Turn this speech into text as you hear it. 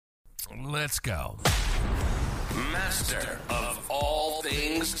Let's go. Master of all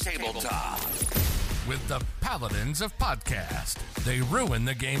things tabletop. With the Paladins of Podcast. They ruin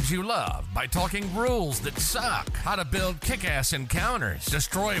the games you love by talking rules that suck, how to build kick-ass encounters,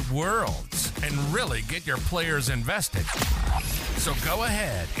 destroy worlds, and really get your players invested. So go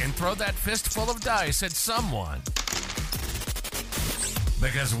ahead and throw that fistful of dice at someone.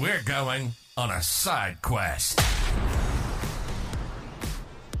 Because we're going on a side quest.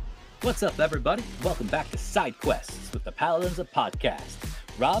 What's up, everybody? Welcome back to Side Quests with the Paladins of Podcast.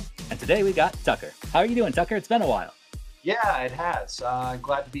 Rob, and today we got Tucker. How are you doing, Tucker? It's been a while. Yeah, it has.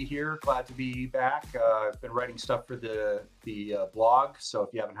 Glad to be here. Glad to be back. I've been writing stuff for the blog, so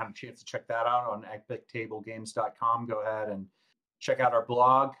if you haven't had a chance to check that out on epictablegames.com, go ahead and check out our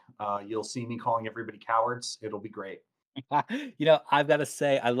blog. You'll see me calling everybody cowards. It'll be great. You know, I've got to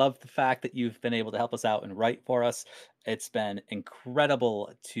say, I love the fact that you've been able to help us out and write for us. It's been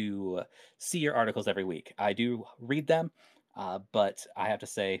incredible to see your articles every week. I do read them, but I have to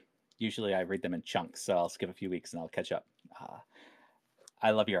say, usually I read them in chunks, so I'll skip a few weeks and I'll catch up.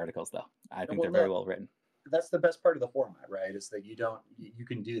 I love your articles, though. I think they're very well written. That's the best part of the format, right? Is that you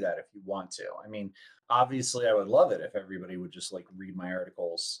can do that if you want to. I mean, obviously I would love it if everybody would just like read my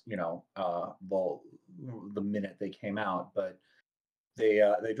articles, the minute they came out, but they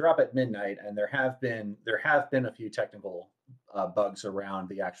drop at midnight, and there have been a few technical bugs around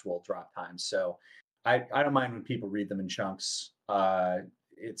the actual drop time. So I don't mind when people read them in chunks.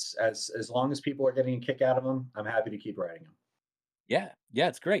 It's as long as people are getting a kick out of them, I'm happy to keep writing them. Yeah,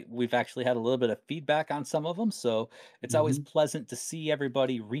 it's great. We've actually had a little bit of feedback on some of them, so it's always pleasant to see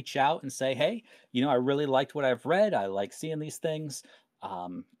everybody reach out and say, hey, I really liked what I've read. I like seeing these things.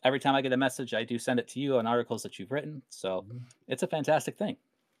 Every time I get a message, I do send it to you on articles that you've written, so it's a fantastic thing.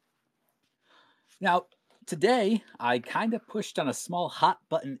 Now, today, I kind of pushed on a small hot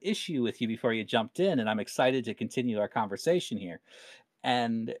button issue with you before you jumped in, and I'm excited to continue our conversation here.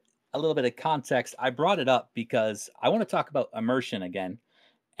 And a little bit of context, I brought it up because I want to talk about immersion again,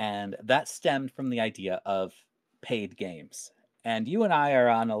 and that stemmed from the idea of paid games. And you and I are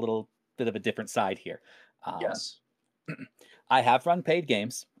on a little bit of a different side here. Yes. I have run paid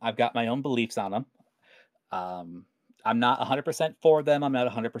games. I've got my own beliefs on them. I'm not 100% for them. I'm not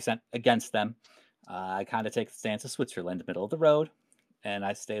 100% against them. I kind of take the stance of Switzerland, middle of the road, and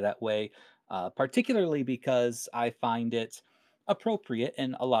I stay that way, particularly because I find it appropriate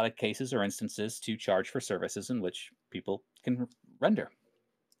in a lot of cases or instances to charge for services in which people can render.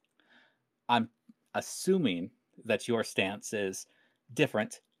 I'm assuming that your stance is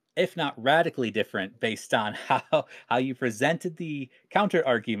different, if not radically different, based on how you presented the counter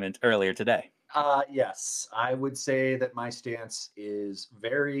argument earlier today. Yes, I would say that my stance is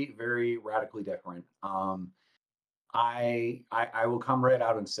very, very radically different. I will come right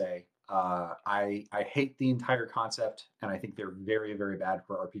out and say I hate the entire concept, and I think they're very, very bad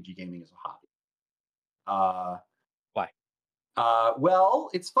for RPG gaming as a hobby. Why? Well,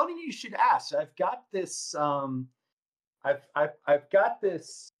 it's funny you should ask. I've got this.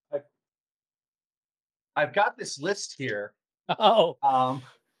 I've got this list here. Oh,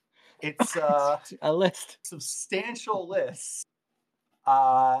 it's a list, substantial list.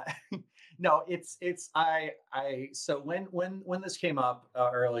 No, it's so when this came up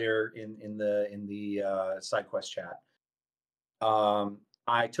earlier in the side quest chat,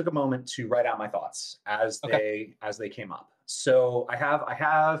 I took a moment to write out my thoughts as they came up. So I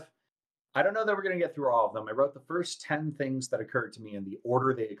don't know that we're going to get through all of them. I wrote the first 10 things that occurred to me in the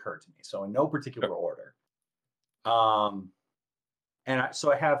order they occurred to me, so in no particular order.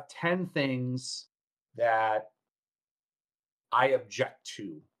 So I have 10 things that I object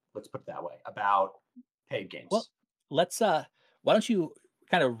to, let's put it that way, about paid games. Well, let's why don't you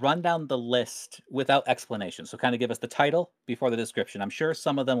kind of run down the list without explanation? So kind of give us the title before the description. I'm sure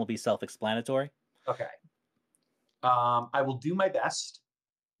some of them will be self-explanatory. Okay. I will do my best.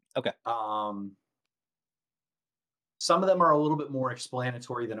 Okay. Some of them are a little bit more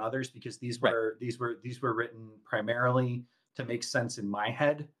explanatory than others because these were written primarily to make sense in my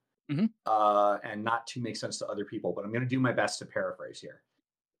head, and not to make sense to other people. But I'm going to do my best to paraphrase here.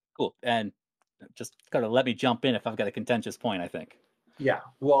 Cool. And just kind of let me jump in if I've got a contentious point, I think. Yeah.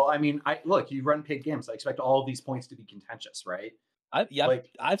 Well, I mean, look, you run paid games. I expect all of these points to be contentious, right?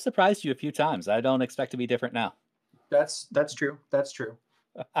 I've surprised you a few times. I don't expect to be different now. That's true. That's true.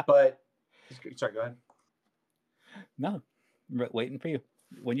 But sorry, go ahead. No, I'm waiting for you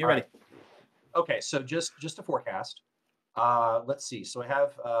when you're ready. Right. Okay, so just a forecast. Let's see. So I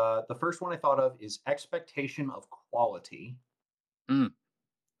have the first one I thought of is expectation of quality.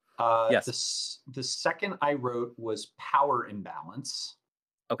 Yes. The second I wrote was power imbalance.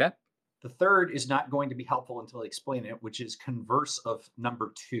 Okay. The third is not going to be helpful until I explain it, which is converse of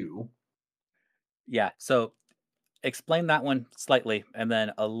number 2. Yeah. So explain that one slightly, and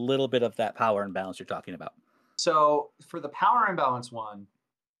then a little bit of that power imbalance you're talking about. So for the power imbalance one,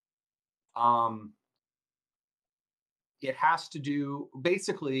 it has to do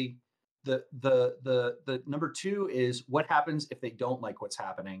basically the number 2 is what happens if they don't like what's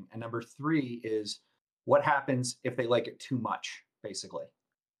happening, and number 3 is what happens if they like it too much, basically.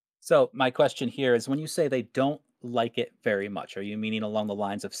 So my question here is, when you say they don't like it very much, are you meaning along the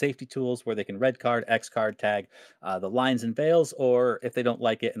lines of safety tools where they can red card, X card, tag the lines and veils, or if they don't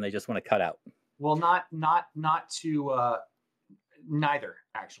like it and they just want to cut out? Well, not to neither,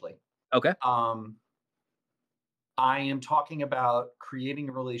 actually. Okay. I am talking about creating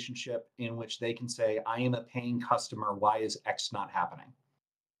a relationship in which they can say, I am a paying customer. Why is X not happening?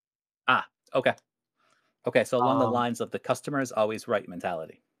 Ah, okay. Okay, so along the Um, lines of the customer is always right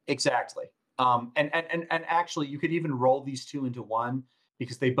mentality. Exactly. And actually, you could even roll these two into one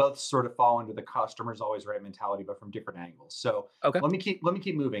because they both sort of fall into the customer's always right mentality, but from different angles. So Okay. let me keep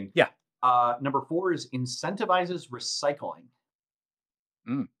moving. Yeah. Number 4 is incentivizes recycling.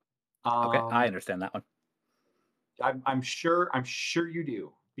 Mm, okay, I Um, understand that one. I'm sure you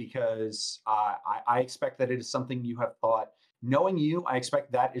do because I expect that it is something you have thought. Knowing you, I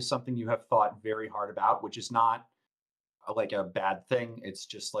expect that is something you have thought very hard about, which is not like a bad thing. It's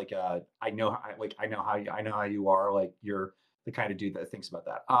just like I know I know how you are. Like you're the kind of dude that thinks about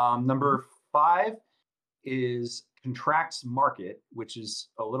that. Mhm. Number 5 is contracts market, which is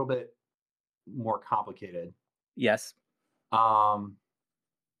a little bit more complicated. Yes. Um,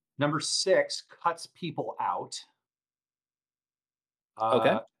 Number 6 cuts people out.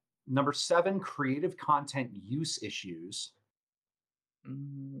 Okay. Number 7, creative content use issues.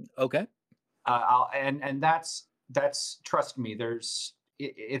 Okay. And that's trust me.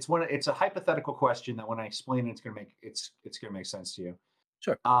 It's a hypothetical question that when I explain it, it's gonna make sense to you.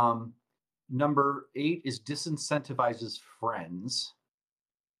 Sure. Number 8 is disincentivizes friends.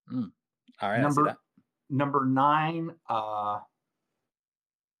 Mm. All right, I see Number that. number 9.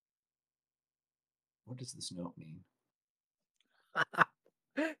 What does this note mean?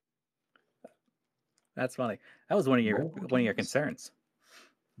 That's funny. That was one of your Mobile games. concerns.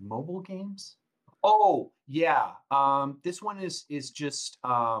 Mobile games. Oh yeah. This one is just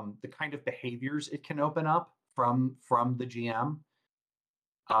the kind of behaviors it can open up from the GM.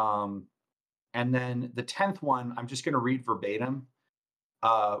 Um, and then the 10th one, I'm just going to read verbatim,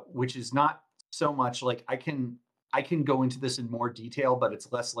 which is not so much like I can go into this in more detail, but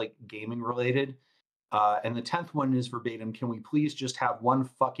it's less like gaming related. And the 10th one is verbatim. Can we please just have one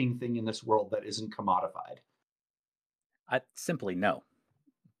fucking thing in this world that isn't commodified? I simply no.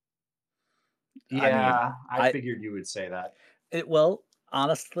 I mean, Yeah, I I figured you would say that. well,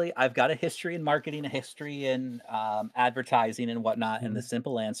 honestly, I've got a history in marketing, a history in advertising and whatnot, and the Mhm.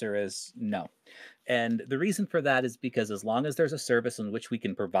 simple answer is no. And the reason for that is because as long as there's a service in which we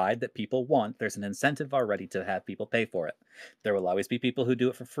can provide that people want, there's an incentive already to have people pay for it. There will always be people who do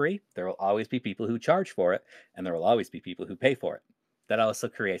it for free, there will always be people who charge for it, and there will always be people who pay for it. That also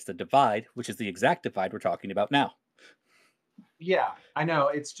creates the divide, which is the exact divide we're talking about now. Yeah, I know.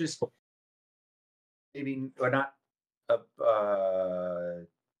 It's just maybe or not.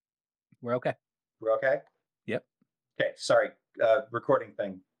 We're okay. We're okay. Yep. Okay, sorry. Recording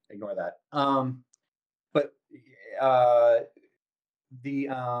thing. Ignore that. But uh, the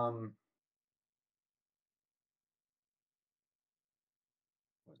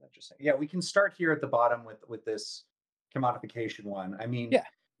what was that just saying? Yeah, we can start here at the bottom with this commodification one. I mean, Yeah.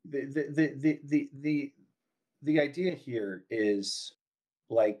 the idea here is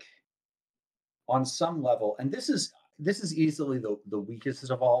like on some level, and this is easily the weakest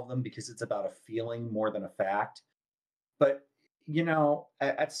of all of them because it's about a feeling more than a fact. But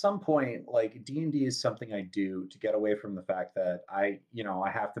at some point, like D&D is something I do to get away from the fact that I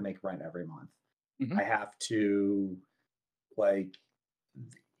have to make rent every month. Hmm. I have to like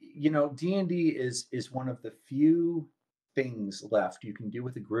D&D is one of the few things left you can do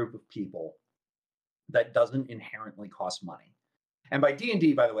with a group of people that doesn't inherently cost money. And by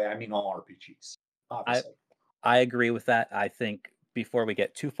D&D, by the way, I mean all RPGs, I obviously. I agree with that. I think before we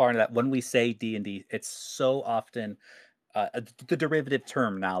get too far into that, when we say D&D, it's so often the derivative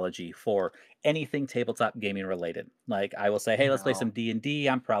terminology for anything tabletop gaming related. Like I will say, hey, let's play some No. D&D.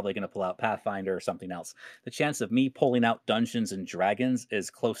 I'm probably going to pull out Pathfinder or something else. The chance of me pulling out Dungeons and Dragons is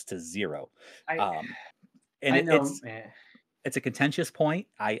close to zero. I Um, and I it, know, it's a contentious point.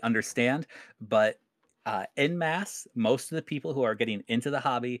 I understand, but En masse, most of the people who are getting into the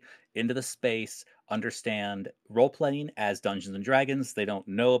hobby, into the space, understand role playing as Dungeons and Dragons. They don't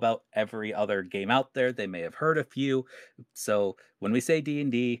know about every other game out there. They may have heard a few. So when we say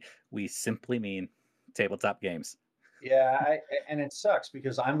D&D, we simply mean tabletop games. Yeah, and it sucks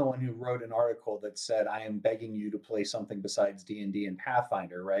because I'm the one who wrote an article that said I am begging you to play something besides D&D and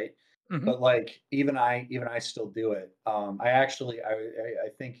Pathfinder, right? Hmm. But like even I still do it. I actually I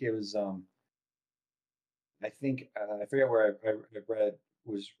think it was I think I forget where I read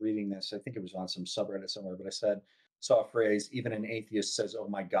was reading this. I think it was on some subreddit somewhere, but I saw a phrase, even an atheist says, "Oh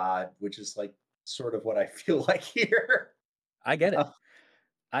my God," which is like sort of what I feel like here. I get it. Uh,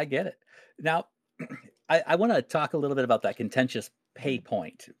 I get it. Now, I want to talk a little bit about that contentious pay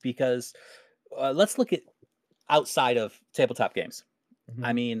point because let's look at outside of tabletop games.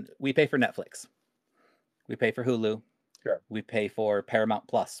 I mhm, mean, we pay for Netflix, we pay for Hulu, sure. we pay for Paramount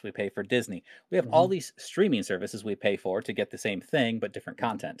Plus, we pay for Disney. We have all Hmm. these streaming services we pay for to get the same thing but different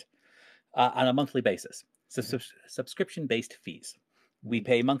content on a monthly basis. So, Hmm. subscription based fees. We Hmm.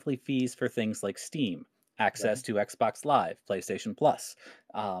 pay monthly fees for things like Steam, access Right. to Xbox Live, PlayStation Plus.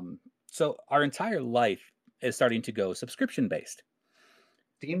 Um, so, our entire life is starting to go subscription based.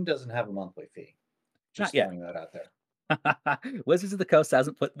 Steam doesn't have a monthly fee. Not Just yet. throwing that out there. Wizards of the Coast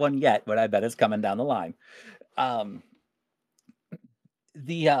hasn't put one yet, but I bet it's coming down the line. Um,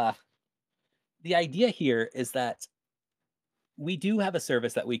 the uh, the idea here is that we do have a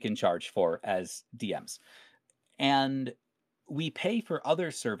service that we can charge for as DMs, and we pay for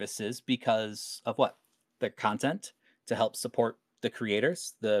other services because of what? The content to help support the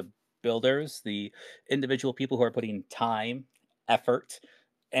creators, the builders, the individual people who are putting time, effort,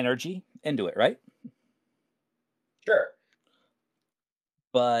 energy into it, right? Sure.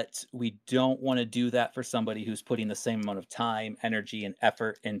 But we don't want to do that for somebody who's putting the same amount of time, energy, and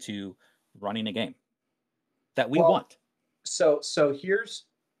effort into running a game that we Well, want. so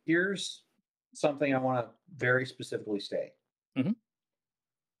here's something I want to very specifically state. Hmm.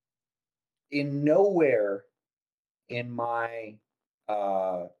 In nowhere in my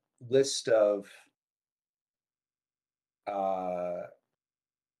uh, list of uh,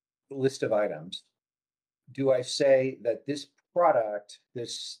 list of items do I say that this product,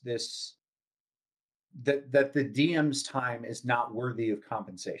 this that the DM's time is not worthy of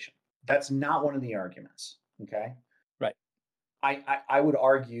compensation. That's not one of the arguments. Okay, Right. I would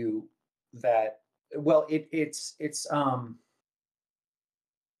argue that well,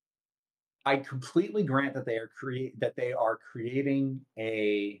 I completely grant that they are creating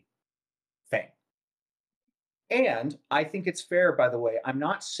a thing. And I think it's fair, by the way. I'm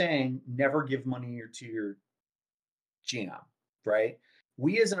not saying never give money to your GM, right?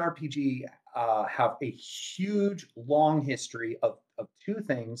 We as an RPG have a huge, long history of two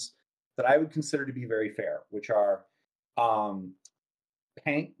things that I would consider to be very fair, which are um,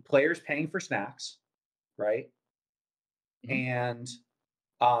 players paying for snacks, right? Hmm. And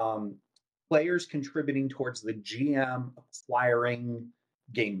um, players contributing towards the GM acquiring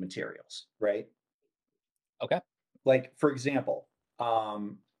game materials, right? Okay. Like, for example,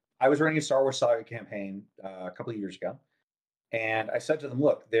 I was running a Star Wars Saga campaign a couple of years ago, and I said to them,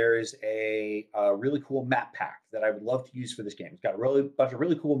 "Look, there is a really cool map pack that I would love to use for this game. It's got a really bunch of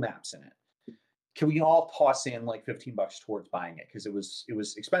really cool maps in it. Can we all toss in like $15 towards buying it because it was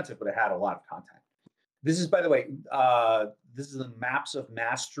expensive, but it had a lot of content." This is, by the way, this is the Maps of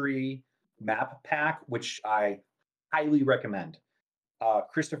Mastery map pack, which I highly recommend.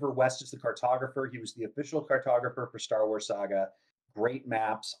 Christopher West is the cartographer. He was the official cartographer for Star Wars Saga. Great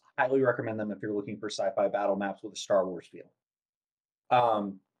maps. Highly recommend them if you're looking for sci-fi battle maps with a Star Wars feel.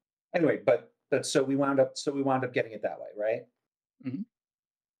 Um, anyway, but so we wound up getting it that way, right? Hmm.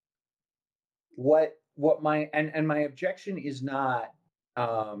 What my and my objection is not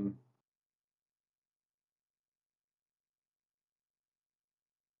um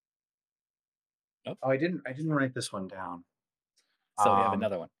Oh, oh I didn't write this one down. so we have Um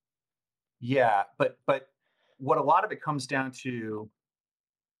another one. yeah, but what a lot of it comes down to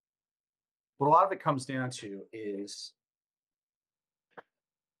what a lot of it comes down to is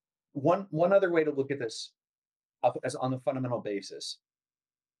one other way to look at this as on the fundamental basis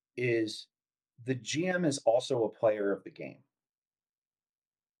is the GM is also a player of the game.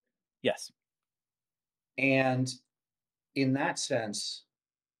 Yes. And in that sense,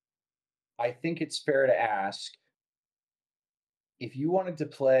 I think it's fair to ask if you wanted to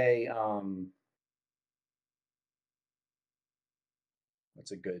play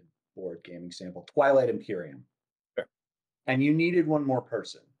what's a good board game example? Twilight Imperium. Sure. And you needed one more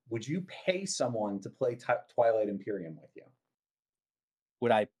person. Would you pay someone to play Twilight Imperium with you?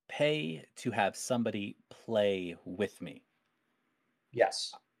 Would I pay to have somebody play with me?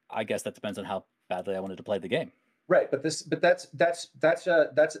 Yes. I guess that depends on how badly I wanted to play the game. Right, but that's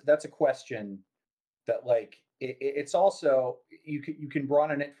a question that like it's also you can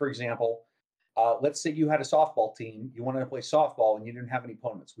broaden it. For example, let's say you had a softball team, you wanted to play softball, and you didn't have any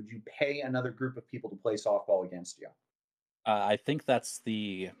opponents. Would you pay another group of people to play softball against you? I think that's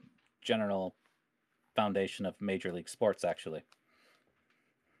the general foundation of Major League Sports, actually.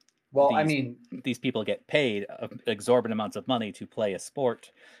 Well, I These mean, these people get paid exorbitant amounts of money to play a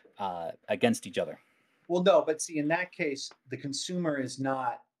sport against each other. well, no, but see, in that case, the consumer is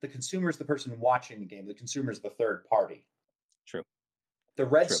not the consumer is the person watching the game. The consumer is the third party. True. The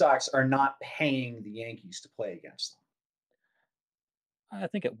Red True. Sox are not paying the Yankees to play against them. I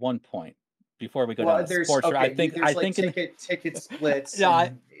think at one point, before we go Well, down the there's sports, okay, I think there's I like think ticket splits. no,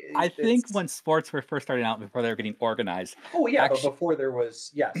 And I think it's when sports were first starting out, before they were getting organized, oh yeah, but before there was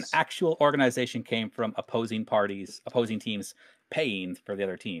yes, actual organization came from opposing parties, opposing teams paying for the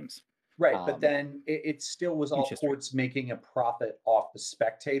other teams. right. But then it still was all huge history. towards making a profit off the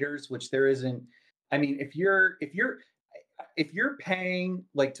spectators, which there isn't. I mean, if you're paying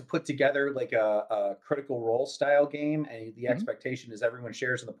like to put together like a critical role style game and the Mhm. expectation is everyone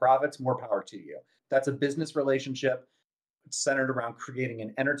shares in the profits, more power to you. That's a business relationship. It's centered around creating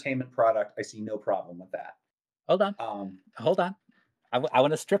an entertainment product. I see no problem with that. Hold on. Hold on. I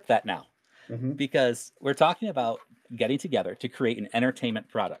want to strip that now Mhm. because we're talking about getting together to create an entertainment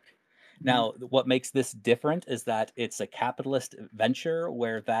product. Now, what makes this different is that it's a capitalist venture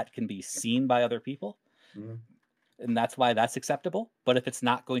where that can be seen by other people. Mhm. And that's why that's acceptable. But if it's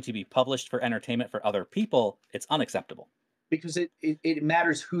not going to be published for entertainment for other people, it's unacceptable. Because it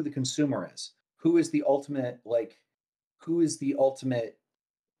matters who the consumer is. Who is the ultimate like who is the ultimate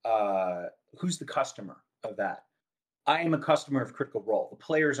who's the customer of that? I am a customer of Critical Role. The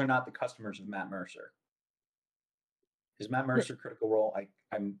players are not the customers of Matt Mercer. Is Matt Mercer Critical Role?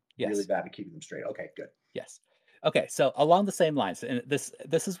 I'm really Yes. bad at keeping them straight. Okay, good. Yes. Okay. So along the same lines, and this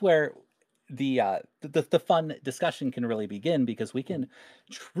is where the fun discussion can really begin because we can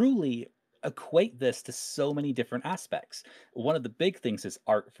truly equate this to so many different aspects. One of the big things is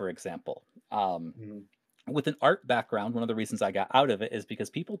art, for example. Mhm. With an art background, one of the reasons I got out of it is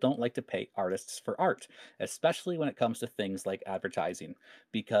because people don't like to pay artists for art, especially when it comes to things like advertising,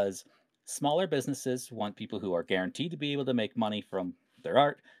 because smaller businesses want people who are guaranteed to be able to make money from their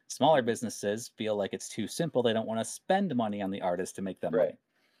art. Smaller businesses feel like it's too simple. They don't want to spend money on the artist to make them Right. money.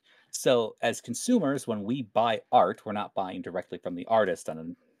 So, as consumers, when we buy art, we're not buying directly from the artist on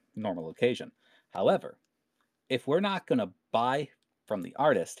a normal occasion. However, if we're not going to buy from the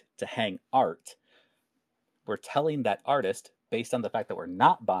artist to hang art, we're telling that artist, based on the fact that we're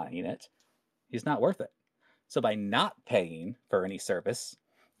not buying it, he's not worth it. So by not paying for any service,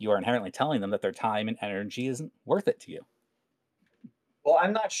 you are inherently telling them that their time and energy isn't worth it to you. Well,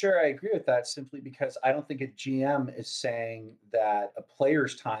 I'm not sure I agree with that simply because I don't think a GM is saying that a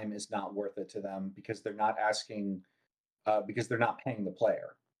player's time is not worth it to them because they're not asking because they're not paying the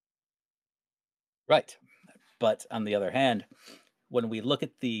player. Right. But on the other hand, when we look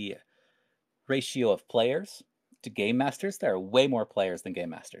at the ratio of players to game masters, there are way more players than game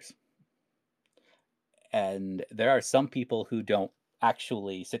masters. And there are some people who don't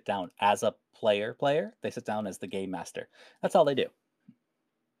actually sit down as a player, they sit down as the game master. That's all they do.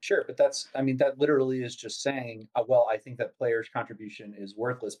 Sure, but I mean, that literally is just saying, well, I think that players' contribution is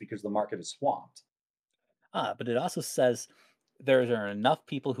worthless because the market is swamped. But it also says there are enough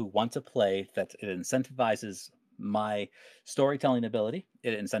people who want to play that it incentivizes my storytelling ability.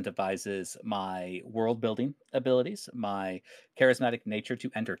 It incentivizes my world building abilities, my charismatic nature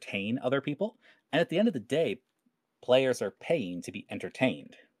to entertain other people. And at the end of the day, players are paying to be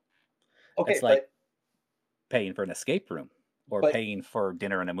entertained. Okay, It's like paying for an escape room or but paying for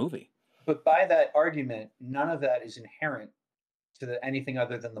dinner and a movie. but by that argument, none of that is inherent to anything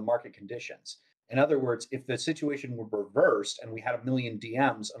other than the market conditions. In other words, if the situation were reversed and we had a million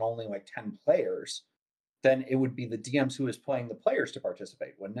DMs and only like 10 players, then it would be the DMs who is playing the players to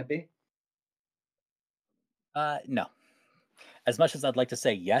participate, wouldn't it be? No. As much as I'd like to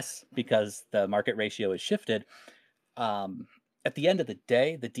say yes, because the market ratio is shifted, um, at the end of the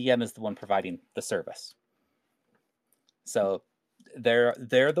day, the DM is the one providing the service. So they're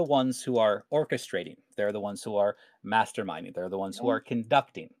the ones who are orchestrating. They're the ones who are masterminding. They're the ones who are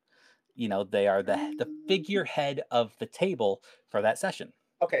conducting. You know, they are the figurehead of the table for that session.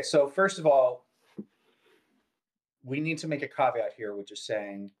 Okay, so first of all, we need to make a caveat here, which is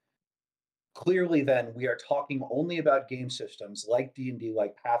saying clearly then we are talking only about game systems like D&D,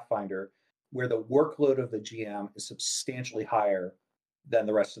 like Pathfinder, where the workload of the GM is substantially higher than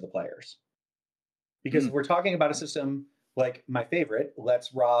the rest of the players. Because if we're talking about a system like my favorite,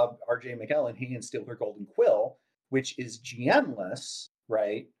 Let's Rob RJ McEllen, he and Steal Her Golden Quill, which is GM-less,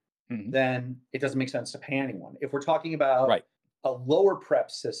 right? Then it doesn't make sense to pay anyone. If we're talking about a lower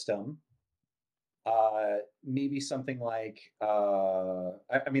prep system, maybe something like,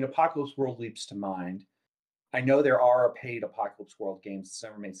 I mean, Apocalypse World leaps to mind. I know there are paid Apocalypse World games. It's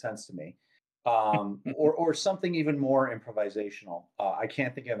never made sense to me. Or something even more improvisational. I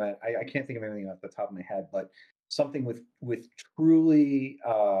can't think of it. I can't think of anything off the top of my head, but something with truly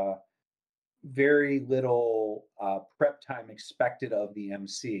very little prep time expected of the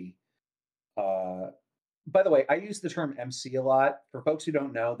MC. By the way, I use the term MC a lot. For folks who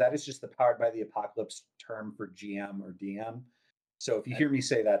don't know, that is just the Powered by the Apocalypse term for GM or DM. So if you hear me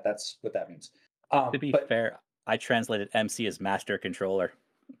say that, that's what that means. To be fair, I translated MC as Master Controller.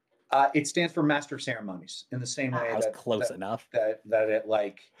 It stands for Master of Ceremonies in the same way that close enough. That it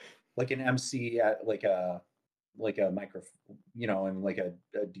like an MC at like a micro, you know, and like a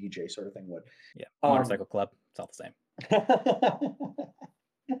DJ sort of thing would. Yeah, motorcycle club. It's all the same.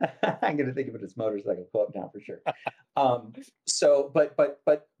 I'm going to think of it as motorcycle club now for sure.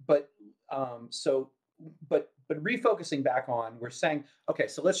 But refocusing back on, we're saying, okay,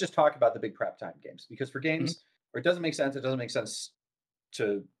 so let's just talk about the big prep time games, because for games where it doesn't make sense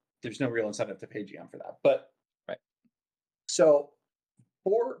to, there's no real incentive to pay GM for that. But so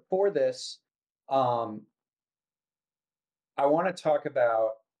for this, I want to talk about,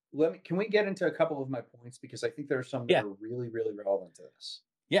 can we get into a couple of my points, because I think there are some that are really, really relevant to this.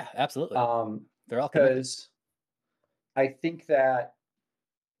 Yeah, absolutely. They're all because I think that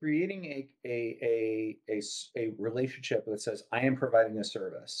creating a relationship that says I am providing a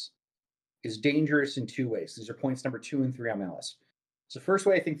service is dangerous in two ways. These are points number 2 and 3 on my list. So the first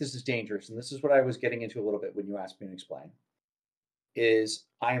way I think this is dangerous, and this is what I was getting into a little bit when you asked me to explain, is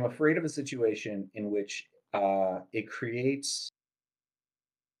I am afraid of a situation in which it creates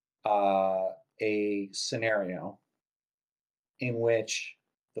a scenario in which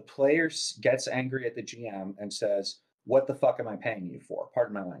the player gets angry at the GM and says, "What the fuck am I paying you for?"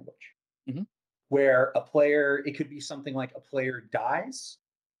 Pardon my language. Where a player, it could be something like a player dies,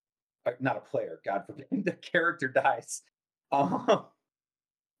 not a player, God forbid, the character dies,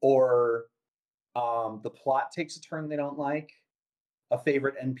 or the plot takes a turn they don't like, a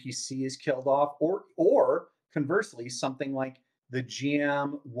favorite NPC is killed off, or conversely, something like the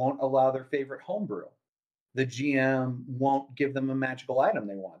GM won't allow their favorite homebrew. The GM won't give them a magical item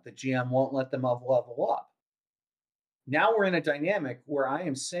they want. The GM won't let them level up. Now we're in a dynamic where I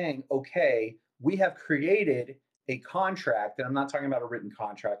am saying, okay, we have created a contract, and I'm not talking about a written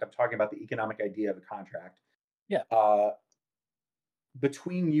contract. I'm talking about the economic idea of a contract. Yeah.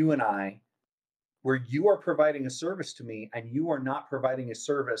 Between you and I, where you are providing a service to me and you are not providing a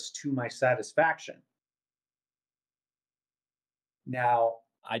service to my satisfaction. Now,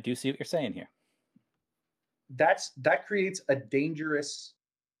 I do see what you're saying here. That creates a dangerous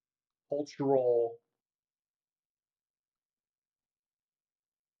cultural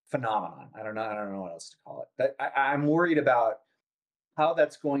phenomenon. I don't know what else to call it. I'm worried about how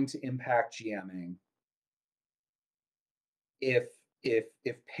that's going to impact GMing if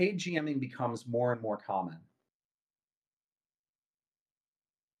paid GMing becomes more and more common.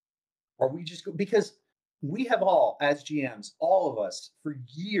 Or we just go, because we have all, as GMs, all of us for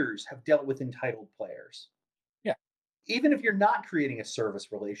years have dealt with entitled players. Yeah. Even if you're not creating a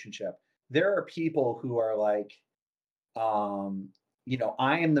service relationship, there are people who are like,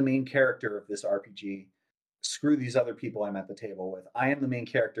 I am the main character of this RPG. Screw these other people I'm at the table with. I am the main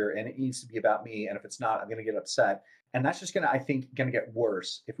character and it needs to be about me. And if it's not, I'm going to get upset. And that's just going to get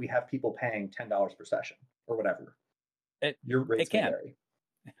worse if we have people paying $10 per session or whatever. Your rates can vary.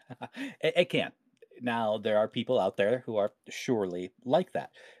 It can. Now, there are people out there who are surely like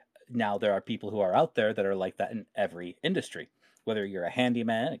that. Now, there are people who are out there that are like that in every industry. Whether you're a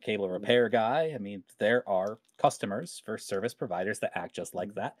handyman, a cable repair guy, I mean, there are customers for service providers that act just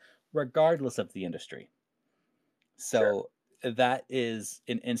like that, regardless of the industry. So that is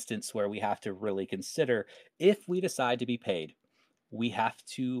an instance where we have to really consider, if we decide to be paid, we have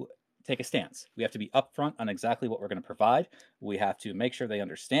to take a stance. We have to be upfront on exactly what we're going to provide. We have to make sure they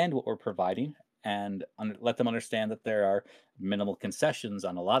understand what we're providing and let them understand that there are minimal concessions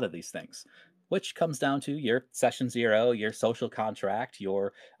on a lot of these things, which comes down to your session zero, your social contract,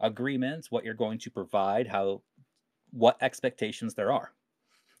 your agreements, what you're going to provide, what expectations there are.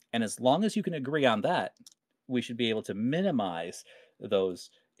 And as long as you can agree on that, we should be able to minimize those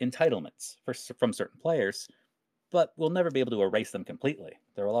entitlements from certain players, but we'll never be able to erase them completely.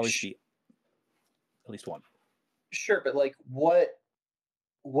 There will always be at least one. Sure, but like what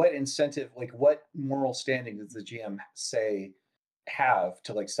what incentive, like what moral standing does the GM say have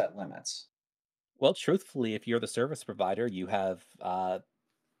to like set limits? Well, truthfully, if you're the service provider, you have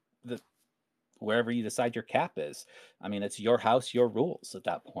the wherever you decide your cap is. I mean, it's your house, your rules at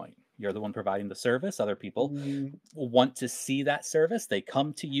that point. You're the one providing the service. Other people Mm, want to see that service. They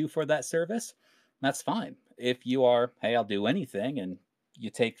come to you for that service. That's fine. If you are, hey, I'll do anything, and you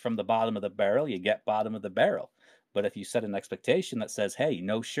take from the bottom of the barrel, you get bottom of the barrel. But if you set an expectation that says, hey,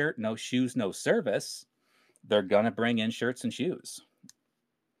 no shirt, no shoes, no service, they're going to bring in shirts and shoes.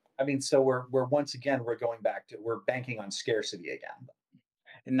 I mean, so we're once again we're going back to we're banking on scarcity again.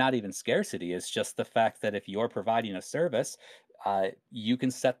 And not even scarcity, it's just the fact that if you're providing a service, you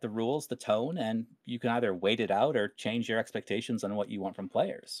can set the rules, the tone, and you can either wait it out or change your expectations on what you want from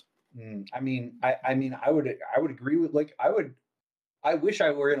players. I mean, I would agree with like I would. I wish I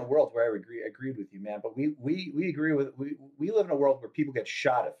were in a world where I would agreed with you, man. But we agree with we live in a world where people get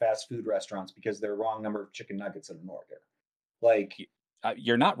shot at fast food restaurants because they're wrong number of chicken nuggets in an order. Like,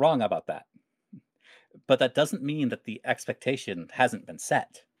 You're not wrong about that, but that doesn't mean that the expectation hasn't been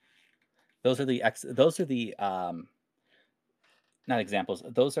set. Those are the not examples.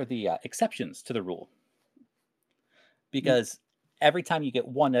 Those are the exceptions to the rule. Because every time you get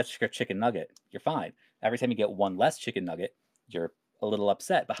one extra chicken nugget, you're fine. Every time you get one less chicken nugget, you're a little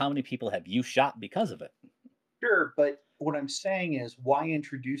upset. But how many people have you shot because of it? sure, but what I'm saying is, why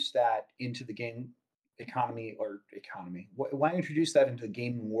introduce that into the game economy? Why introduce that into the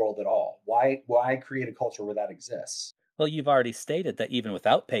gaming world at all? Why create a culture where that exists? Well, you've already stated that even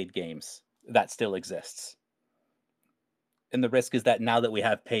without paid games, that still exists. And the risk is that now that we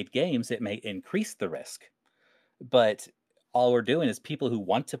have paid games, it may increase the risk. But all we're doing is people who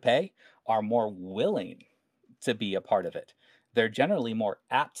want to pay are more willing to be a part of it. They're generally more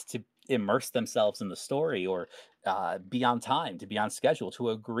apt to immerse themselves in the story or be on time, to be on schedule, to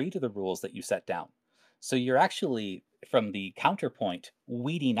agree to the rules that you set down. So you're actually, from the counterpoint,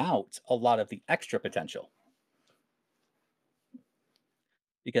 weeding out a lot of the extra potential.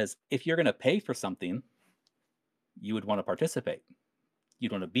 Because if you're going to pay for something, you would want to participate.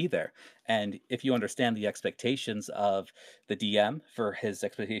 You'd want to be there. And if you understand the expectations of the DM for his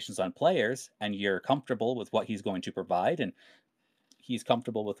expectations on players, and you're comfortable with what he's going to provide, and he's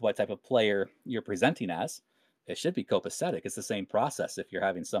comfortable with what type of player you're presenting as, it should be copacetic. It's the same process if you're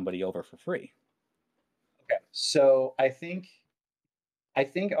having somebody over for free. Okay, so I think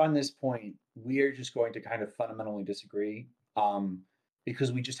on this point we are just going to kind of fundamentally disagree,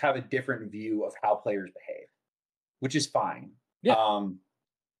 because we just have a different view of how players behave, which is fine. Yeah.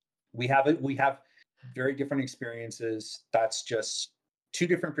 We have very different experiences. That's just two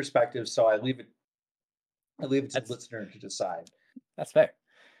different perspectives. So I leave it to the That's listener to decide. that's fair.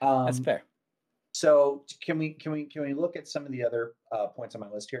 That's Um, fair. so can we look at some of the other points on my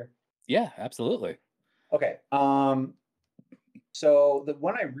list here? Yeah, absolutely. Okay. So the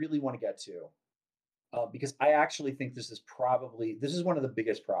one I really want to get to, because I actually think this is one of the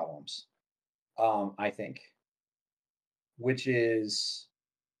biggest problems. I think, which is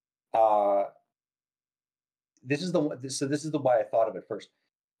uh, this is the one. So this is the why I thought of it first.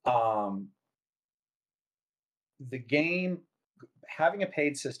 Um, the game having a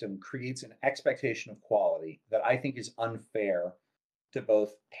paid system creates an expectation of quality that I think is unfair to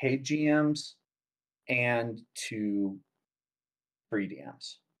both paid GMs and to free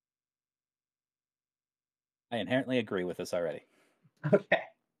DMs. I inherently agree with this already. Okay,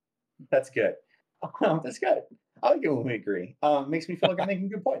 that's good. That's good. I like it when we agree. Makes me feel like I'm making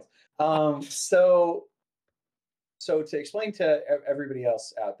good points. So to explain to everybody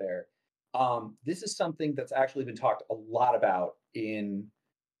else out there, this is something that's actually been talked a lot about in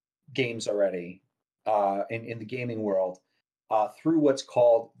games already, in the gaming world, through what's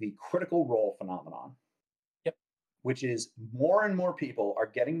called the critical role phenomenon, Yep. which is more and more people are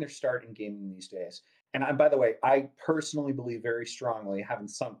getting their start in gaming these days. And by the way, I personally believe very strongly, having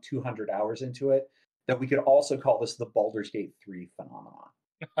sunk 200 hours into it, that we could also call this the Baldur's Gate 3 phenomenon.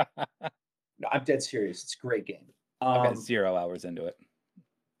 No, I'm dead serious. It's a great game. I've got Um, 0 hours into it.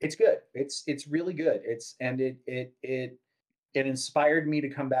 it's good. It's really good. It inspired me to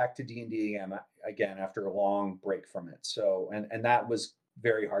come back to D&D again after a long break from it. So and that was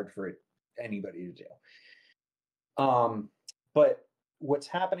very hard for anybody to do. But what's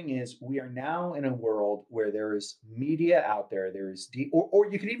happening is we are now in a world where there is media out there. There is or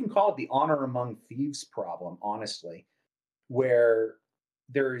you could even call it the honor among thieves problem, honestly, where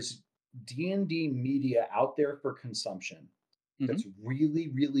there's D&D media out there for consumption Hmm. that's really,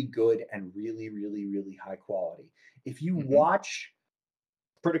 really good and really, really, really high quality. If you Hmm. watch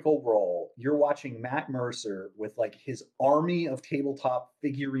Critical Role, you're watching Matt Mercer with like his army of tabletop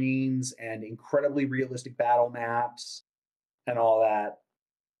figurines and incredibly realistic battle maps and all that.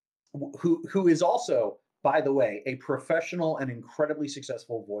 Who is also, by the way, a professional and incredibly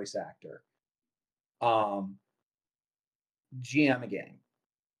successful voice actor. GM a game.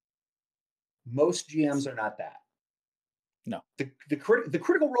 Most GMs are not that. No. The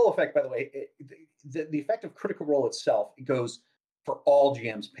Critical Role effect, by the way, the effect of Critical Role itself, it goes for all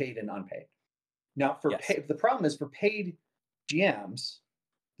GMs, paid and unpaid. Now, the problem is for paid GMs,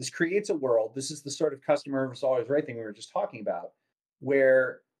 this creates a world. This is the sort of customer versus always right thing we were just talking about,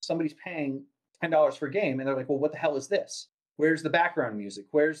 where somebody's paying $10 for a game, and they're like, "Well, what the hell is this? Where's the background music?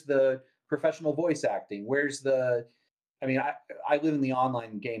 Where's the professional voice acting? Where's the?" I mean, I live in the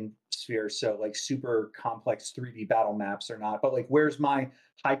online game sphere, so like super complex 3D battle maps are not. But like, where's my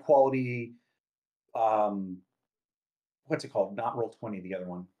high quality? What's it called? Not Roll20, the other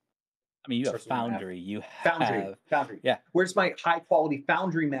one. I mean, you have Foundry. You have Foundry. Yeah. Where's my high quality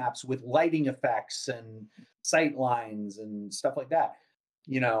Foundry maps with lighting effects and sight lines and stuff like that?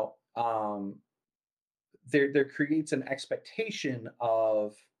 You know, there creates an expectation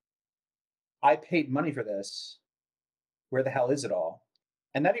of, I paid money for this. Where the hell is it all?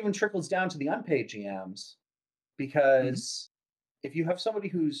 And that even trickles down to the unpaid GMs, because if you have somebody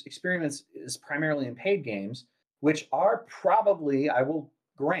whose experience is primarily in paid games, which are probably, I will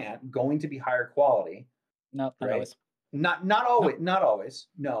grant, going to be higher quality. No, not always. Not always. No. Not always.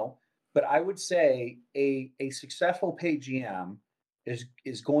 No, but I would say a successful paid GM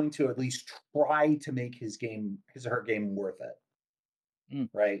is going to at least try to make his or her game worth it.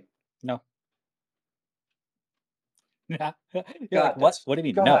 Right? No. God, like, what do you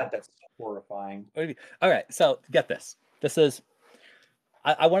mean? God, no, that's horrifying. What do you mean? All right, so get this. This is,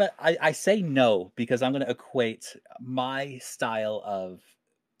 I say no because I'm going to equate my style of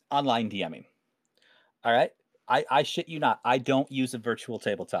online DMing. All right, I shit you not. I don't use a virtual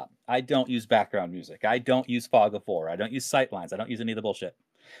tabletop. I don't use background music. I don't use Fog of War. I don't use sightlines. I don't use any of the bullshit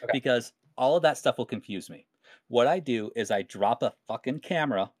because all of that stuff will confuse me. What I do is I drop a fucking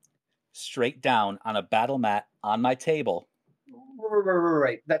camera straight down on a battle mat on my table.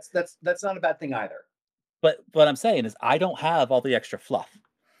 Right. That's not a bad thing either. But what I'm saying is I don't have all the extra fluff.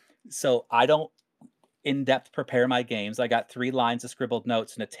 So I don't in-depth prepare my games. I got 3 lines of scribbled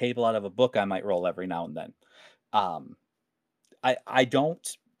notes and a table out of a book I might roll every now and then. I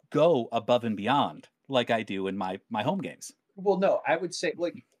don't go above and beyond like I do in my home games. Well, no, I would say,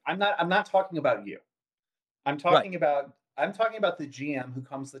 like, I'm not talking about you. I'm talking about the GM who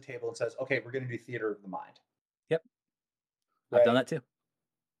comes to the table and says, "Okay, we're going to do theater of the mind." Yep. Right? I've done that too.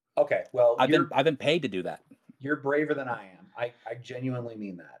 Okay, well, I've been paid to do that. You're braver than I am. I genuinely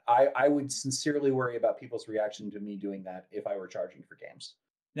mean that. I would sincerely worry about people's reaction to me doing that if I were charging for games.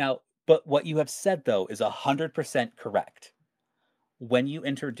 Now, but what you have said though is 100% correct. When you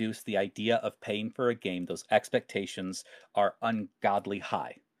introduce the idea of paying for a game, those expectations are ungodly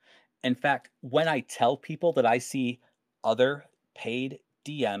high. In fact, when I tell people that I see other paid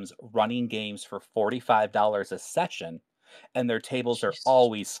DMs running games for $45 a session, and their tables are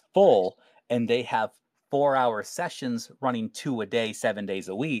always full, and they have 4-hour sessions running 2 a day, 7 days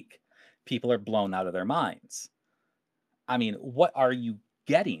a week, people are blown out of their minds. I mean, what are you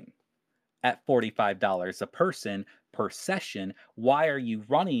getting at $45 a person per session? Why are you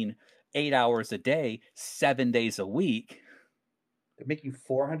running 8 hours a day, 7 days a week? They're making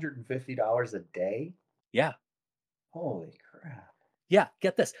 $450 a day? Yeah. Holy crap. Yeah,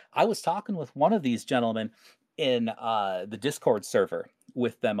 get this. I was talking with one of these gentlemen in the Discord server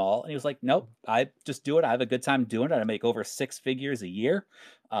with them all, and he was like, "Nope, I just do it. I have a good time doing it. I make over 6 figures a year,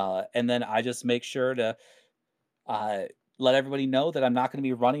 and then I just make sure to let everybody know that I'm not going to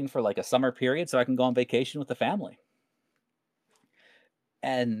be running for like a summer period, so I can go on vacation with the family."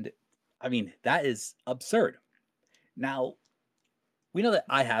 And I mean, that is absurd. Now, we know that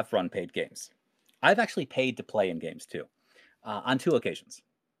I have run paid games. I've actually paid to play in games too, on 2 occasions.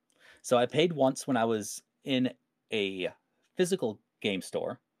 So I paid once when I was in a physical game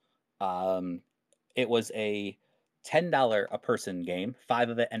store. It was a $10 a person game. 5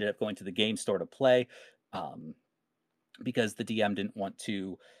 of it ended up going to the game store to play because the DM didn't want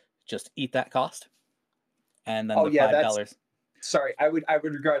to just eat that cost. And then $5. Sorry, I would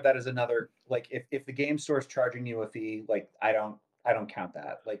regard that as another, like, if the game store is charging you a fee, like I don't count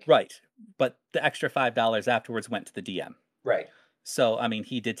that. Like, right, but the extra $5 afterwards went to the DM. Right. So I mean,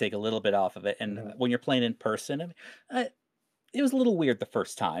 he did take a little bit off of it, and when you're playing in person, I mean, it was a little weird the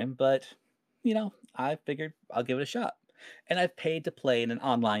first time, but you know, I figured I'll give it a shot, and I've paid to play in an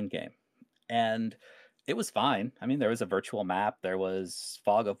online game, and It was fine. I mean, there was a virtual map, there was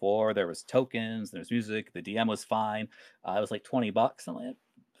Fog of War, there was tokens, there's music. The DM was fine. It was like $20. I'm like,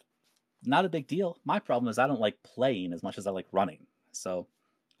 not a big deal. My problem is I don't like playing as much as I like running. So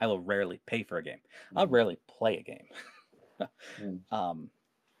I will rarely pay for a game. I'll rarely play a game.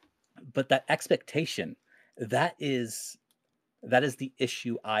 But that expectation, that is the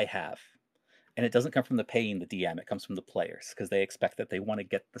issue I have. And it doesn't come from the paying the DM, it comes from the players because they expect that they want to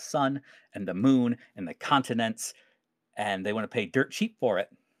get the sun and the moon and the continents and they want to pay dirt cheap for it.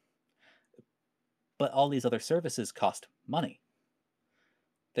 But all these other services cost money.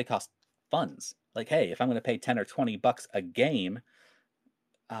 They cost funds. Like, hey, if I'm going to pay 10 or 20 bucks a game,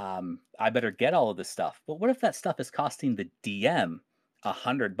 I better get all of this stuff. But what if that stuff is costing the DM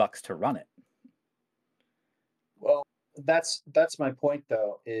 $100 to run it? Well, that's my point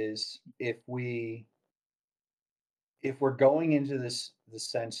though, is if we're going into the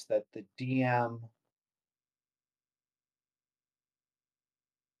sense that the DM,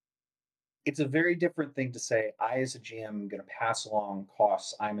 it's a very different thing to say, I as a GM am going to pass along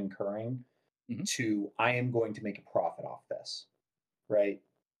costs I'm incurring to I am going to make a profit off this, right?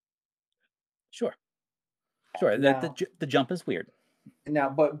 Sure. Now, the jump is weird. Now,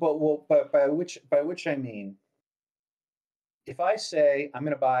 but by which I mean, if I say I'm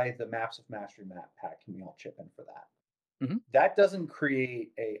going to buy the Maps of Mastery map pack, can we all chip in for that? That doesn't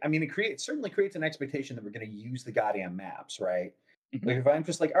create it certainly creates an expectation that we're going to use the goddamn maps, right? Like if I'm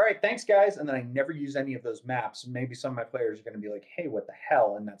just like, all right, thanks guys, and then I never use any of those maps, maybe some of my players are going to be like, hey, what the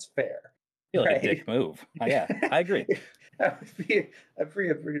hell? And that's fair. Feel like a dick move. Oh, yeah, I agree. That would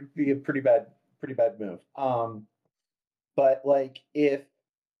be a pretty bad move. But like if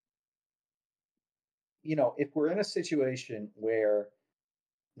we're in a situation where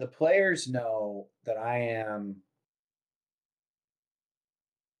the players know that I am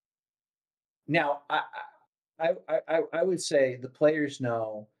now, I would say the players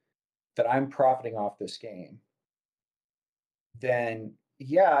know that I'm profiting off this game, then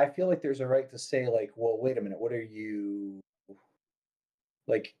yeah, I feel like there's a right to say like, well, wait a minute, what are you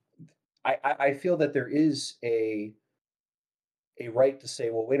like? I feel that there is a right to say,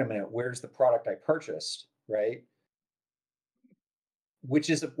 well, wait a minute, where's the product I purchased, right?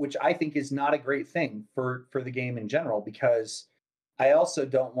 Which I think is not a great thing for the game in general, because I also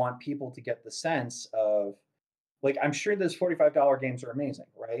don't want people to get the sense of like, I'm sure those $45 games are amazing,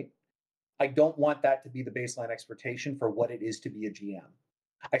 right? I don't want that to be the baseline expectation for what it is to be a GM.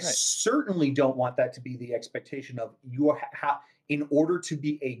 I certainly don't want that to be the expectation of in order to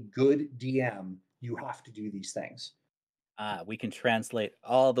be a good DM, you have to do these things. We can translate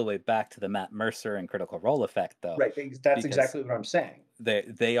all the way back to the Matt Mercer and Critical Role effect, though. Right, that's exactly what I'm saying.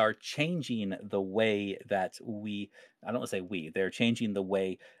 They are changing the way that I don't want to say they're changing the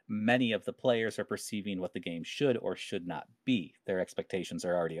way many of the players are perceiving what the game should or should not be. Their expectations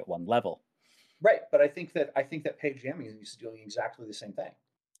are already at one level. Right, but I think that paid GMing is doing exactly the same thing.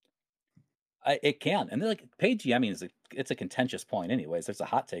 It can, and like paid GMing it's a contentious point anyways. There's a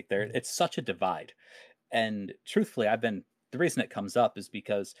hot take there. It's such a divide. And truthfully, the reason it comes up is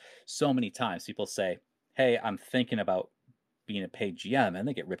because so many times people say, hey, I'm thinking about being a paid GM, and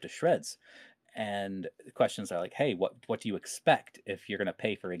they get ripped to shreds. And the questions are like, hey, what do you expect if you're going to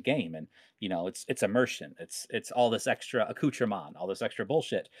pay for a game? And, it's immersion. It's all this extra accoutrement, all this extra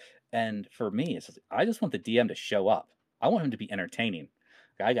bullshit. And for me, I just want the DM to show up. I want him to be entertaining.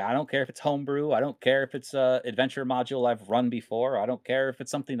 I don't care if it's homebrew. I don't care if it's an adventure module I've run before. I don't care if it's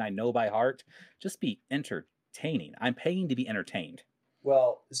something I know by heart. Just be entertaining. I'm paying to be entertained.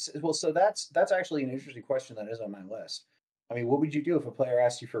 Well, so that's actually an interesting question that is on my list. I mean, what would you do if a player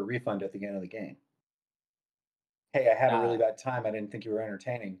asked you for a refund at the end of the game? Hey, I had a really bad time. I didn't think you were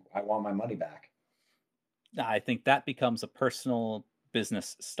entertaining. I want my money back. I think that becomes a personal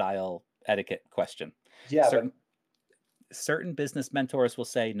business style etiquette question. Yeah, certain business mentors will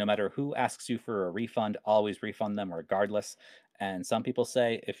say, no matter who asks you for a refund, always refund them regardless. And some people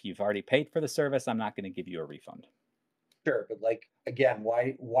say, if you've already paid for the service, I'm not going to give you a refund. Sure, but like, again,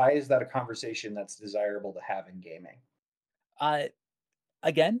 why is that a conversation that's desirable to have in gaming?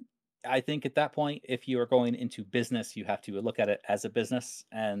 Again, I think at that point, if you are going into business, you have to look at it as a business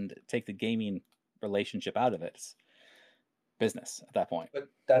and take the gaming relationship out of it. It's business at that point. But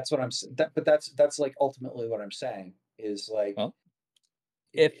that's what I'm. But that's like ultimately what I'm saying is like. Well,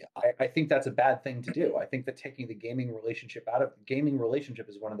 I think that's a bad thing to do. I think that taking the gaming relationship out of gaming relationship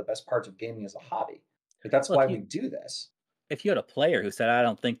is one of the best parts of gaming as a hobby. Like that's why we do this. If you had a player who said, I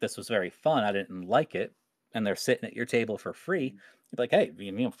don't think this was very fun, I didn't like it, and they're sitting at your table for free, you'd be like, hey,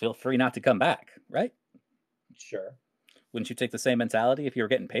 feel free not to come back, right? Sure. Wouldn't you take the same mentality if you were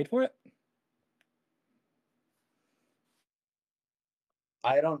getting paid for it?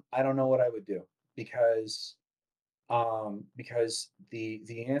 I don't know what I would do because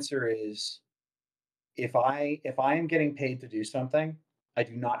the answer is if I am getting paid to do something, I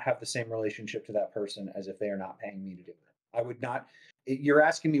do not have the same relationship to that person as if they are not paying me to do it. I would not. You're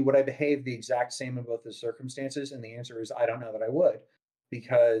asking me would I behave the exact same in both the circumstances, and the answer is I don't know that I would,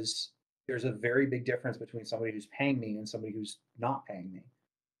 because there's a very big difference between somebody who's paying me and somebody who's not paying me.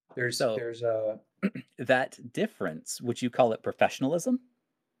 So There's a that difference, would you call it professionalism?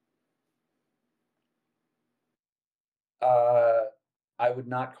 uh, I would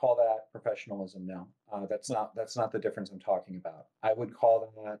not call that professionalism. No, that's not the difference I'm talking about. I would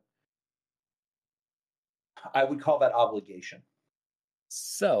call that obligation.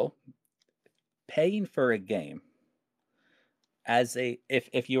 So paying for a game, as a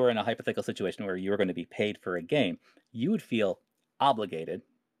if you were in a hypothetical situation where you were going to be paid for a game, you would feel obligated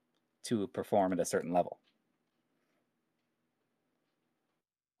to perform at a certain level.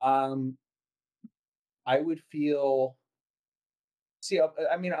 Um, I would feel. See,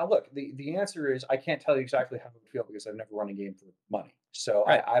 I mean, look. The answer is I can't tell you exactly how I would feel because I've never run a game for money. So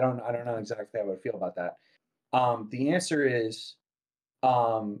Right. I don't know exactly how I would feel about that. The answer is,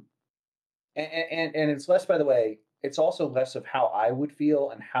 um, and it's less. By the way, it's also less of how I would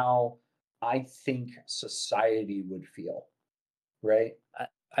feel and how I think society would feel. Right? I,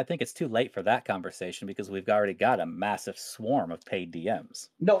 I think it's too late for that conversation because we've already got a massive swarm of paid DMs.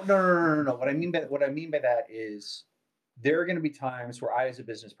 No. What I mean by that is there are going to be times where I, as a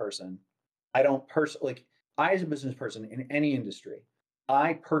business person, I don't personally like I, as a business person in any industry,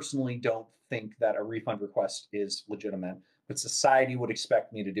 I personally don't think that a refund request is legitimate, but society would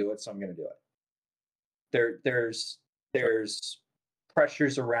expect me to do it, so I'm going to do it. Sure. There's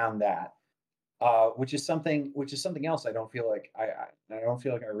pressures around that, which is something else. I don't feel like I don't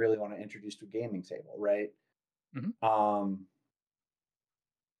feel like I really want to introduce to a gaming table, right? Hmm. Um,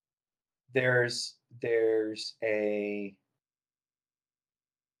 there's a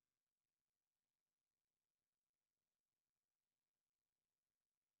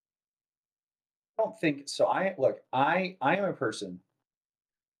I don't think so. I look, I am a person.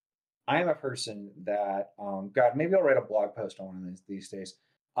 I am a person that God, maybe I'll write a blog post on one of these days.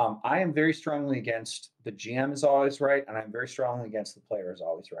 I am very strongly against the GM is always right, and I'm very strongly against the player is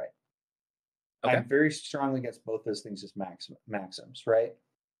always right. Okay. I'm very strongly against both those things as maxims, right?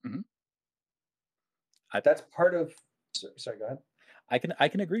 Hmm. I That's part of. Sorry, go ahead. I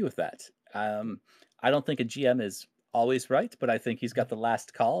can agree with that. I don't think a GM is always right, but I think he's got the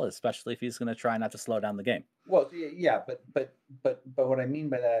last call, especially if he's going to try not to slow down the game. Well, yeah, but what I mean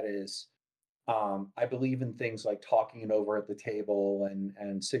by that is, I believe in things like talking it over at the table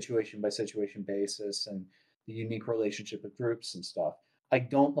and situation by situation basis and the unique relationship with groups and stuff. I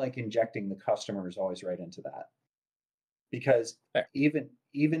don't like injecting the customers always right into that because Fair. even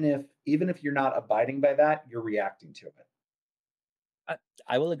if you're not abiding by that, you're reacting to it. I,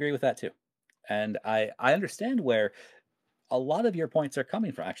 I will agree with that too, and I understand where a lot of your points are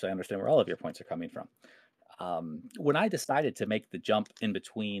coming from. Actually, I understand where all of your points are coming from. When I decided to make the jump in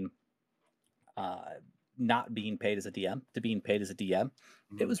between uh, not being paid as a DM to being paid as a DM,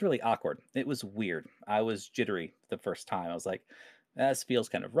 it Mhm. was really awkward. It was weird. I was jittery the first time. I was like, this feels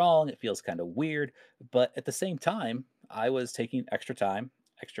kind of wrong. It feels kind of weird. But at the same time, I was taking extra time,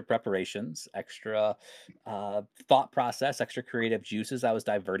 extra preparations, extra thought process, extra creative juices. I was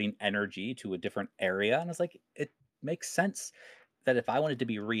diverting energy to a different area. And I was like, it makes sense that if I wanted to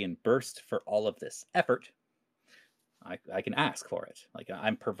be reimbursed for all of this effort, I can ask for it. Like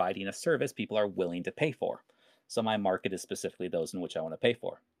I'm providing a service people are willing to pay for. So my market is specifically those in which I want to pay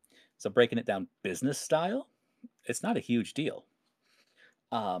for. So breaking it down business style, it's not a huge deal.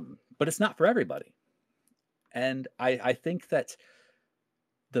 But it's not for everybody. And I think that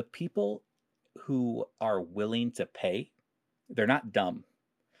the people who are willing to pay, they're not dumb.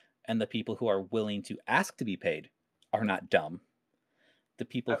 And the people who are willing to ask to be paid are not dumb. The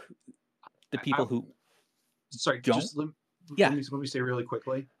I, people who, the I, people who sorry, don't, let yeah, me say really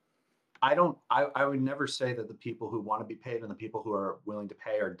quickly. I would never say that the people who want to be paid and the people who are willing to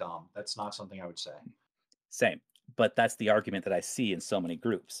pay are dumb. That's not something I would say. same. But that's the argument that I see in so many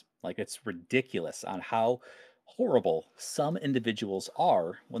groups. Like it's ridiculous on how horrible some individuals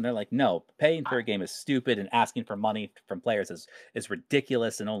are when they're like, no, paying I, for a game is stupid and asking for money from players is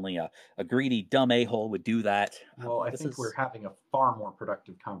ridiculous and only a greedy, dumb a-hole would do that. well, I This think we're is having a far more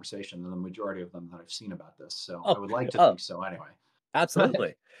productive conversation than the majority of them that I've seen about this. So I oh, would like to oh, think so anyway.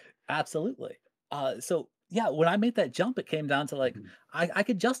 absolutely. Absolutely. So yeah, when I made that jump, it came down to like I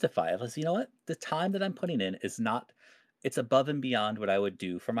could justify it. I was, you know what? The time that I'm putting in is not it's above and beyond what I would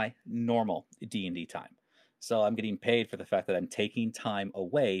do for my normal D&D time. So I'm getting paid for the fact that I'm taking time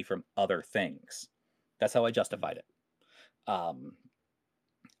away from other things. That's how I justified it.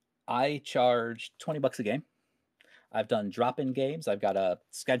 I charge $20 a game. I've done drop-in games. I've got a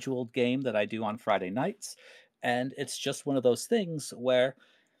scheduled game that I do on Friday nights. And it's just one of those things where,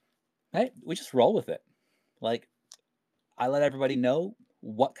 hey, we just roll with it. Like, I let everybody know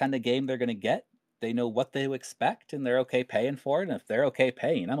what kind of game they're going to get. They know what they expect, and they're okay paying for it. And if they're okay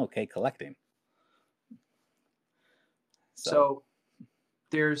paying, I'm okay collecting. So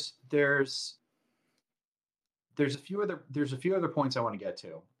there's a few other points I want to get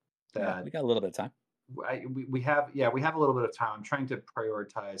to. That we got a little bit of time. We have a little bit of time. I'm trying to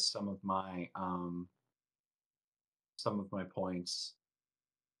prioritize some of my points.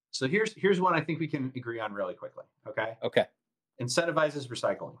 So here's one I think we can agree on really quickly. Okay. Incentivizes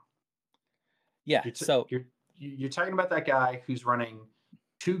recycling. Yeah. You're talking about that guy who's running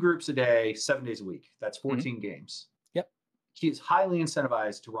 2 groups a day, 7 days a week. That's 14 games. Yep. He is highly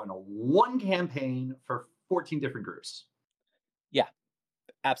incentivized to run one campaign for 14 different groups. Yeah,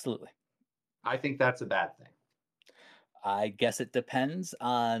 absolutely. I think that's a bad thing. I guess it depends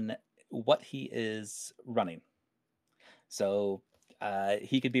on what he is running. So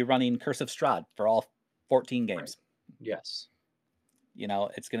he could be running Curse of Strahd for all 14 games. Right. Yes.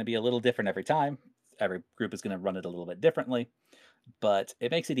 It's going to be a little different every time. Every group is going to run it a little bit differently, but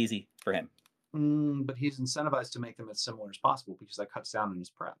it makes it easy for him. But he's incentivized to make them as similar as possible because that cuts down on his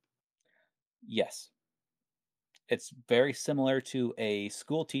prep. Yes. It's very similar to a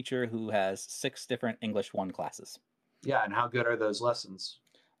school teacher who has 6 different English 1 classes. Yeah, and how good are those lessons?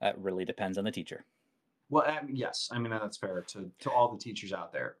 It really depends on the teacher. Well, yes. I mean, that's fair to all the teachers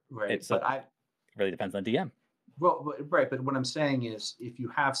out there, right? It really depends on DM. Well, right. But what I'm saying is if you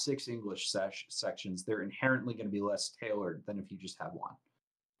have 6 English sections, they're inherently going to be less tailored than if you just have 1.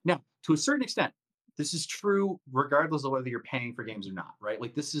 Now, to a certain extent, this is true regardless of whether you're paying for games or not, right?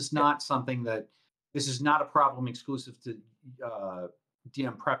 Like this is not this is not a problem exclusive to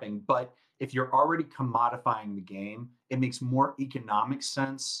DM prepping, but if you're already commodifying the game, it makes more economic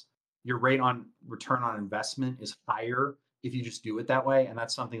sense. Your rate on return on investment is higher if you just do it that way, and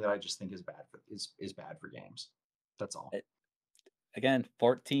that's something that I just think is bad for games. That's all. Again,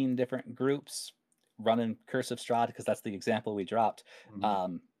 14 different groups running Curse of Strahd because that's the example we dropped.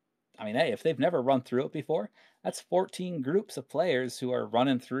 Mm-hmm. I mean, hey, if they've never run through it before, that's 14 groups of players who are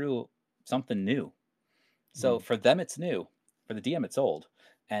running through something new. So for them, it's new. For the DM, it's old.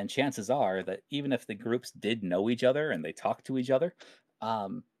 And chances are that even if the groups did know each other and they talk to each other,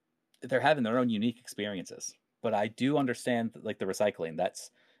 they're having their own unique experiences. But I do understand like the recycling.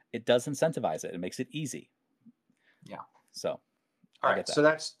 It does incentivize it. It makes it easy. Yeah. So. All right. So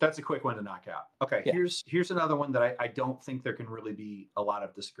that's a quick one to knock out. Okay. Yeah. Here's another one that I don't think there can really be a lot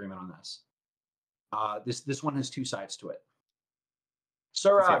of disagreement on this. This one has 2 sides to it.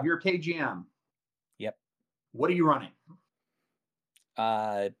 So Rob, you're a paid GM. Yep. What are you running?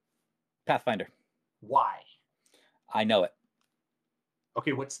 Pathfinder. Why? I know it.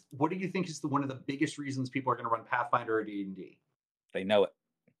 Okay, what do you think is one of the biggest reasons people are going to run Pathfinder or D&D? They know it.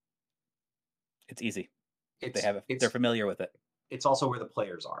 It's easy. They're familiar with it. It's also where the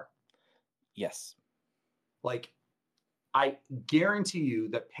players are. Yes. Like, I guarantee you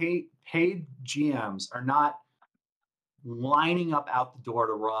that paid GMs are not lining up out the door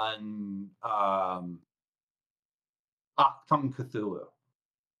to run Achtung Cthulhu.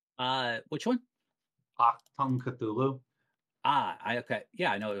 Which one? Achtung Cthulhu. Okay.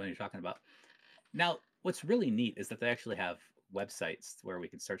 Yeah, I know what you're talking about. Now, what's really neat is that they actually have websites where we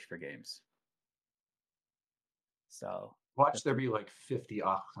can search for games. So watch there be like 50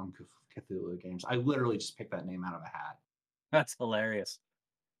 Achtung Cthulhu games. I literally just picked that name out of a hat. That's hilarious.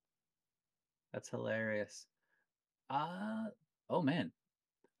 Oh man,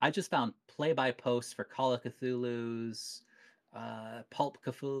 I just found play-by-post for Call of Cthulhu's, Pulp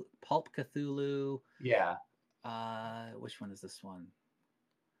Cthulhu. Yeah. Which one is this one?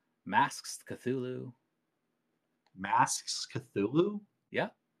 Masks Cthulhu. Masks Cthulhu? Yeah.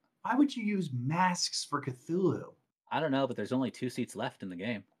 Why would you use Masks for Cthulhu? I don't know, but there's only 2 seats left in the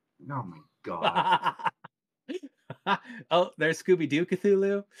game. Oh my god. Oh, there's Scooby-Doo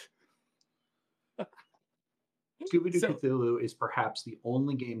Cthulhu. Scooby-Doo Cthulhu is perhaps the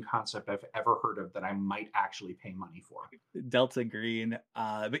only game concept I've ever heard of that I might actually pay money for. Delta Green.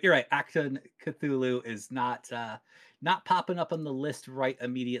 But you're right. Achtung Cthulhu is not popping up on the list right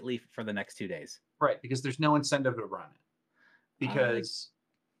immediately for the next 2 days. Right, because there's no incentive to run it. Because...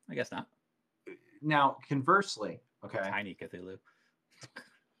 I guess not. Now, conversely, okay. Tiny Cthulhu.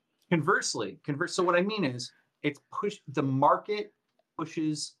 So what I mean is, the market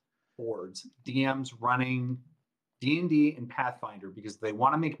pushes boards, DMs running D&D and Pathfinder because they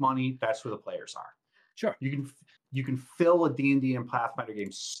want to make money. That's where the players are. Sure. You can fill a D&D and Pathfinder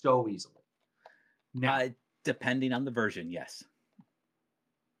game so easily. Now, depending on the version, yes.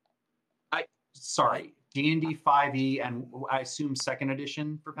 Sorry, D&D 5e and I assume second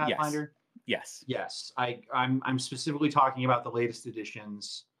edition for Pathfinder? Yes. Yes. I'm specifically talking about the latest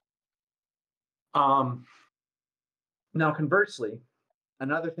editions. Now, conversely,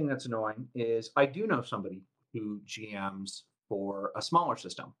 another thing that's annoying is I do know somebody who GMs for a smaller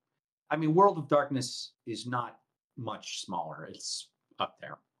system. I mean, World of Darkness is not much smaller. It's up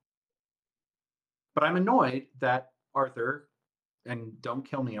there. But I'm annoyed that Arthur, and don't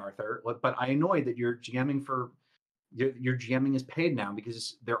kill me, Arthur, but I'm annoyed that you're GMing for your GMing is paid now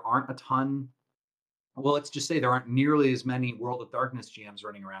because there aren't a ton. Well, let's just say there aren't nearly as many World of Darkness GMs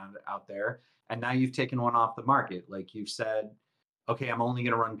running around out there. And now you've taken one off the market. Like you've said, okay, I'm only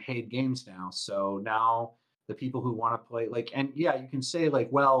going to run paid games now. So now the people who want to play, like, and yeah, you can say like,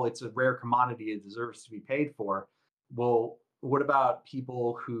 well, it's a rare commodity. It deserves to be paid for. Well, what about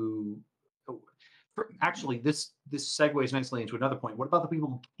people who actually this segues nicely into another point. What about the people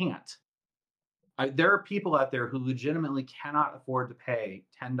who can't? There are people out there who legitimately cannot afford to pay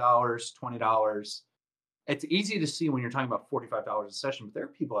 $10, $20. It's easy to see when you're talking about $45 a session, but there are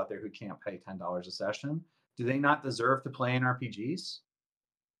people out there who can't pay $10 a session. Do they not deserve to play in RPGs?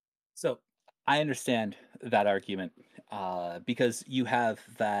 So I understand that argument because you have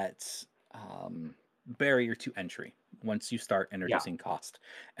that barrier to entry once you start introducing cost.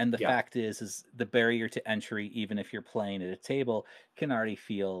 And the fact is the barrier to entry, even if you're playing at a table, can already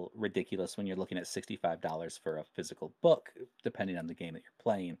feel ridiculous when you're looking at $65 for a physical book, depending on the game that you're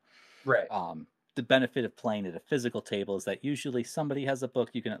playing. Right. The benefit of playing at a physical table is that usually somebody has a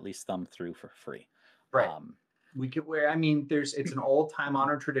book you can at least thumb through for free. Right. It's an old time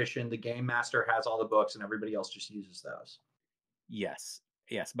honored tradition. The game master has all the books and everybody else just uses those. Yes.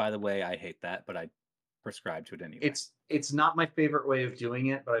 By the way, I hate that, but I prescribe to it anyway. It's not my favorite way of doing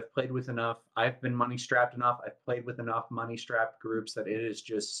it, but I've played with enough. I've been money strapped enough. I've played with enough money strapped groups that it is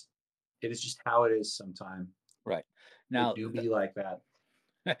just how it is sometimes. Right. Now, it do be like that.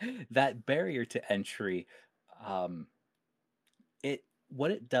 That barrier to entry, what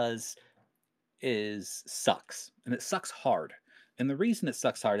it does is sucks, and it sucks hard. And the reason it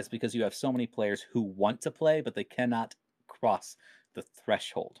sucks hard is because you have so many players who want to play, but they cannot cross the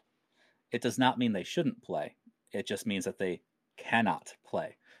threshold. It does not mean they shouldn't play. It just means that they cannot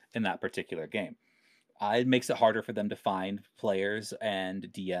play in that particular game. It makes it harder for them to find players and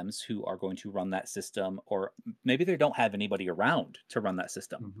DMs who are going to run that system, or maybe they don't have anybody around to run that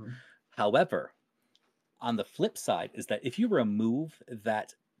system. Mm-hmm. However, on the flip side is that if you remove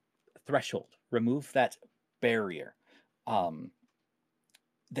that threshold, remove that barrier,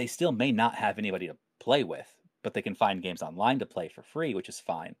 they still may not have anybody to play with, but they can find games online to play for free, which is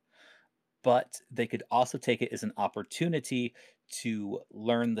fine. But they could also take it as an opportunity to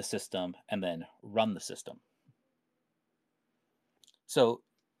learn the system and then run the system. So,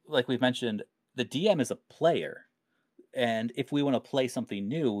 like we've mentioned, the DM is a player. And if we want to play something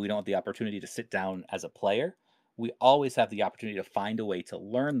new, we don't have the opportunity to sit down as a player. We always have the opportunity to find a way to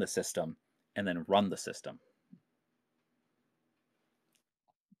learn the system and then run the system.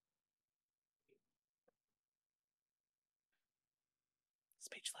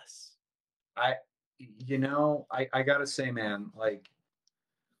 Speechless. I gotta say, man, like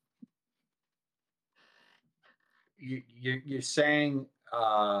you're saying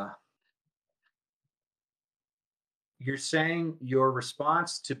your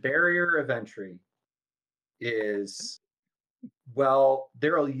response to barrier of entry is, well,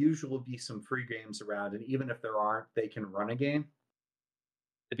 there'll usually be some free games around, and even if there aren't, they can run a game.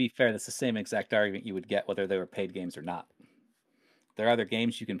 To be fair, that's the same exact argument you would get whether they were paid games or not. There are other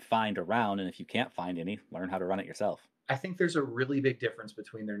games you can find around, and if you can't find any, learn how to run it yourself. I think there's a really big difference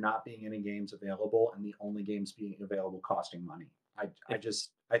between there not being any games available and the only games being available costing money. I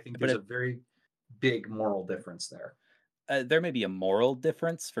think there's a very big moral difference there. There may be a moral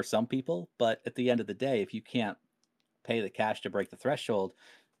difference for some people, but at the end of the day, if you can't pay the cash to break the threshold,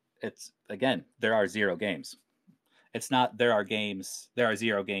 there are zero games. It's not there are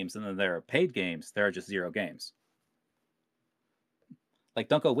zero games, and then there are paid games. There are just zero games. Like,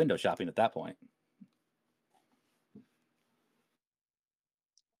 don't go window shopping at that point.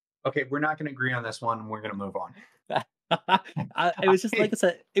 Okay, we're not going to agree on this one. We're going to move on. It was just like I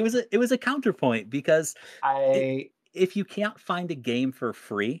said. It was a counterpoint because if you can't find a game for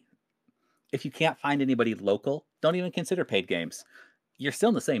free, if you can't find anybody local, don't even consider paid games. You're still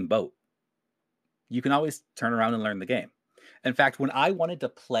in the same boat. You can always turn around and learn the game. In fact, when I wanted to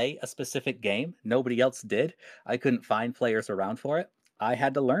play a specific game, nobody else did. I couldn't find players around for it. I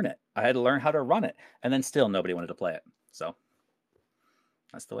had to learn it. I had to learn how to run it, and then still nobody wanted to play it. So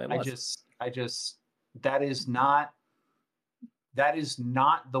that's the way it was. I just that is not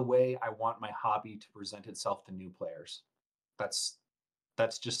the way I want my hobby to present itself to new players. That's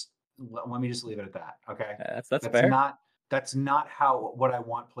just, let me just leave it at that. Okay. That's fair. That's not what I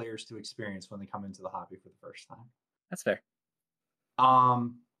want players to experience when they come into the hobby for the first time. That's fair.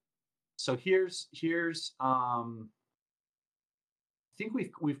 So here's I think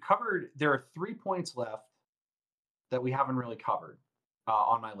we've covered. There are 3 points left that we haven't really covered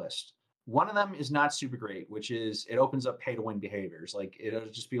on my list. One of them is not super great, which is it opens up pay to win behaviors. Like it'll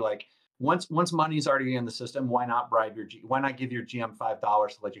just be like, once money's already in the system, why not give your GM $5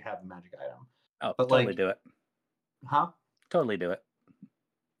 to let you have a magic item? Oh, but totally do it. Huh? Totally do it.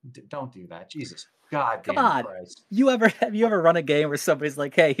 Don't do that. Jesus. God Come damn on. Christ. Have you ever run a game where somebody's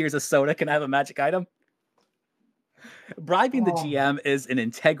like, hey, here's a soda, can I have a magic item? Bribing the GM is an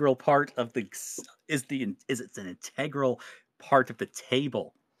integral part of it's an integral part of the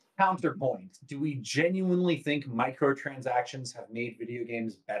table. Counterpoint. Do we genuinely think microtransactions have made video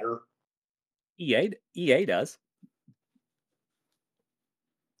games better? EA does.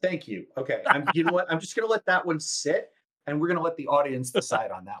 Thank you. Okay. You know what? I'm just going to let that one sit, and we're going to let the audience decide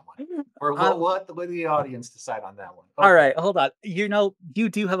on that one. Or we'll let the audience decide on that one. Okay. All right, hold on. You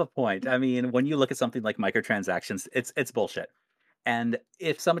do have a point. I mean, when you look at something like microtransactions, it's bullshit. And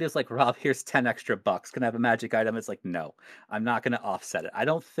if somebody was like, Rob, here's 10 extra bucks, can I have a magic item? It's like, no, I'm not going to offset it. I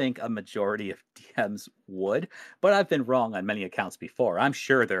don't think a majority of DMs would, but I've been wrong on many accounts before. I'm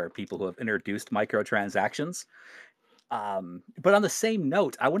sure there are people who have introduced microtransactions. But on the same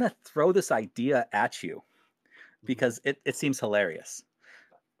note, I want to throw this idea at you because it seems hilarious.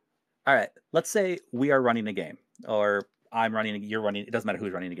 All right, let's say we are running a game, or I'm running, you're running, it doesn't matter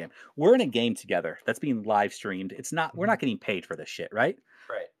who's running the game. We're in a game together that's being live streamed. We're not getting paid for this shit, right?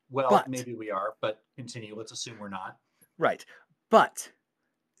 Right. Well, maybe we are, but continue. Let's assume we're not. Right. But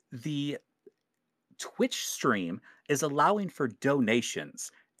the Twitch stream is allowing for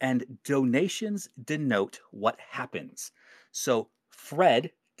donations, and donations denote what happens. So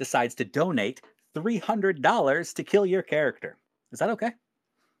Fred decides to donate $300 to kill your character. Is that okay?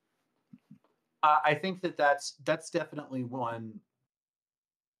 I think that's definitely one.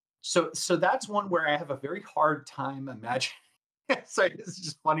 So that's one where I have a very hard time imagining. Sorry, this is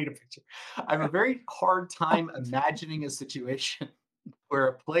just funny to picture. I have a very hard time imagining a situation where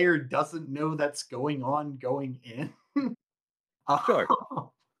a player doesn't know that's going in. Sure.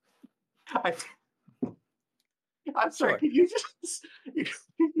 I'm sorry. Sure. Can you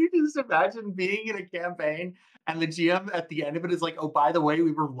just imagine being in a campaign and the GM at the end of it is like, oh, by the way,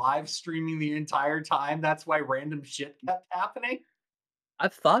 we were live streaming the entire time. That's why random shit kept happening.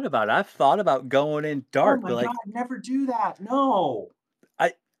 I've thought about it. I've thought about going in dark. Oh my God, never do that. No.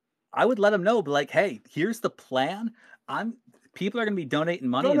 I would let them know, but like, hey, here's the plan. People are going to be donating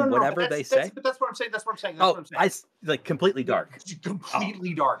money and whatever they say. But that's what I'm saying. That's what I'm saying. That's what I'm saying. Like completely dark.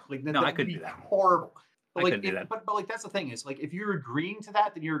 Completely dark. Like no, I couldn't do that. Horrible. But like, but like that's the thing is like if you're agreeing to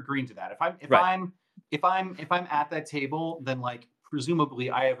that, then you're agreeing to that. If I'm at that table, then like presumably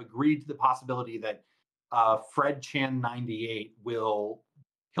I have agreed to the possibility that Fred Chan 98 will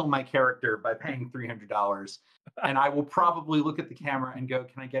kill my character by paying $300, and I will probably look at the camera and go,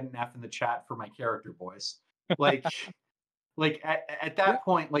 "Can I get an F in the chat for my character, boys?" Like, at that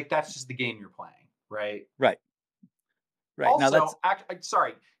point, like that's just the game you're playing, right? Right. Also,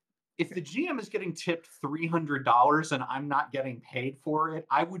 sorry. If the GM is getting tipped $300 and I'm not getting paid for it,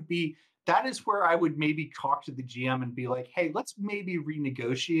 that is where I would maybe talk to the GM and be like, hey, let's maybe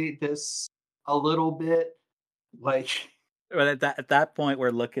renegotiate this a little bit. Like, but at that point,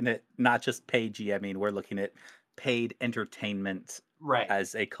 we're looking at not just paid GMing, we're looking at paid entertainment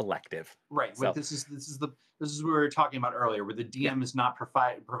as a collective. Right. So, this is what we were talking about earlier, where the DM is not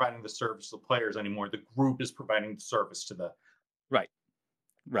providing the service to the players anymore. The group is providing the service to the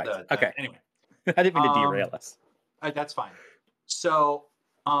Right. Okay. Anyway, I didn't mean to derail us. That's fine. So,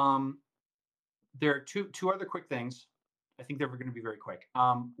 there are two other quick things. I think they're going to be very quick.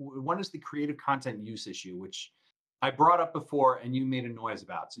 One is the creative content use issue, which I brought up before and you made a noise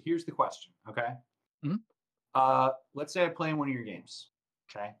about. So here's the question. Okay. Mm-hmm. Let's say I play in one of your games.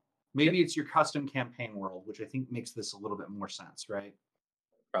 Okay. Maybe it's your custom campaign world, which I think makes this a little bit more sense, right?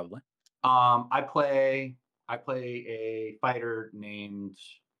 Probably. I play a fighter named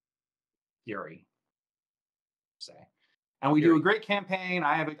Fury, say, and we do a great campaign.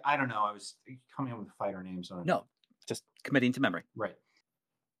 I don't know. I was coming up with fighter names. No, just committing to memory. Right.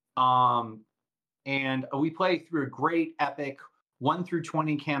 and we play through a great epic 1 through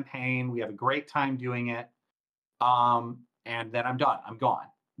 20 campaign. We have a great time doing it. And then I'm done. I'm gone.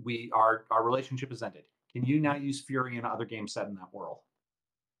 Our relationship is ended. Can you now use Fury in other games set in that world?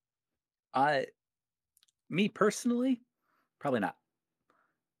 I, me personally, probably not.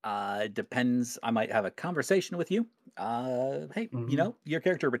 It depends. I might have a conversation with you. Hey, Mm-hmm. your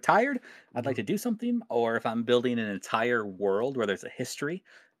character retired. I'd like Mm-hmm. to do something. Or if I'm building an entire world where there's a history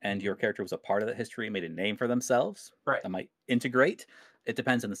and Mm-hmm. your character was a part of that history, made a name for themselves, Right. that might integrate. It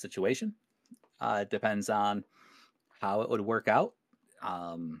depends on the situation. It depends on how it would work out.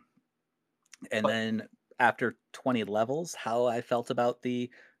 Um, and But then after 20 levels, how I felt about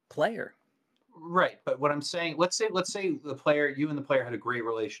the player. right. But what I'm saying, let's say you and the player had a great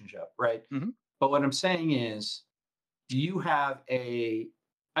relationship, right? Hmm. But what I'm saying is, do you have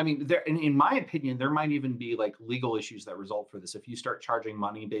I mean, there in my opinion, there might even be like legal issues that result for this. If you start charging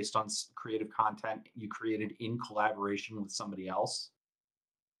money based on creative content you created in collaboration with somebody else.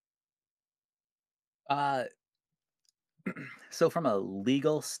 Uh, so from a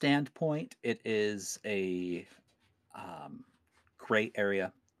legal standpoint, it is a um, gray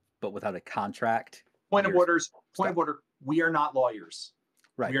area, but without a contract, Point of you're orders, point of stuck. order. We are not lawyers.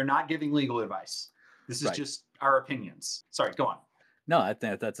 We Right, are not giving legal advice. This is right. just our opinions. Sorry, go on. No, I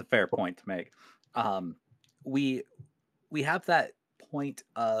think that's a fair point to make. Um, we we have that point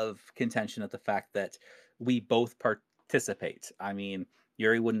of contention at the fact that we both participate. I mean,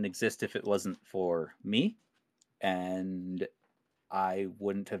 Yuri wouldn't exist if it wasn't for me, and I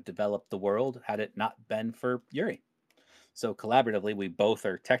wouldn't have developed the world had it not been for Yuri. So collaboratively, we both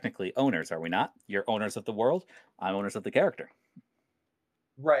are technically owners, are we not? You're owners of the world. I'm owners of the character.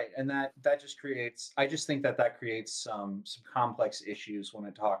 Right, and that just creates. I just think that creates some complex issues when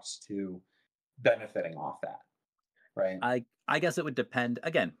it talks to benefiting off that. Right. I guess it would depend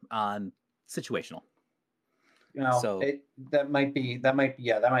again on situational. So It that might be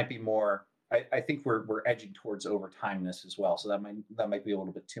more. I think we're edging towards overtimeness as well, so that might be a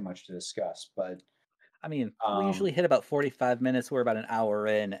little bit too much to discuss. But I mean, we um, usually hit about 45 minutes. We're about an hour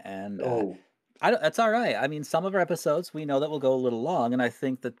in, and oh I don't, that's all right. I mean, some of our episodes we know that will go a little long, and I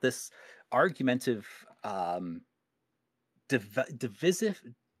think that this argumentative, divisive,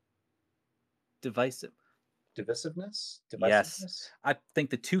 divisive. Yes, divisiveness. I think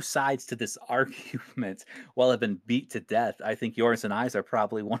the two sides to this argument, while have been beat to death, I think yours and I's are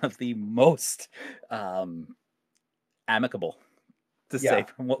probably one of the most um, amicable, to say, Yeah,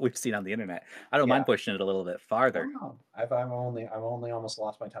 from what we've seen on the internet. I don't mind yeah. pushing it a little bit Oh farther. no, I've only almost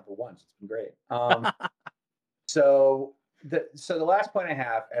lost my temper once. It's been great. So the last point I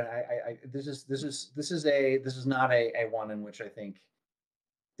have, and this is not a one in which I think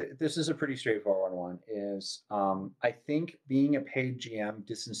this is a pretty straightforward one. Is I think being a paid GM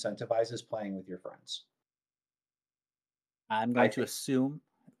disincentivizes playing with your friends. I'm I going to think, assume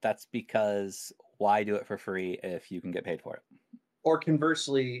that's because why do it for free if you can get paid for it? or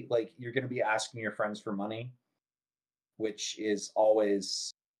conversely, like you're going to be asking your friends for money, which is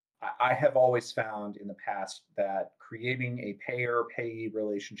always. I have always found in the past that creating a payer payee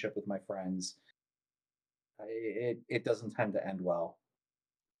relationship with my friends, it doesn't tend to end well.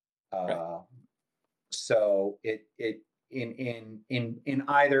 Right. Uh, so it in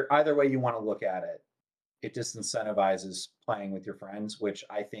either way you want to look at it, it disincentivizes playing with your friends, which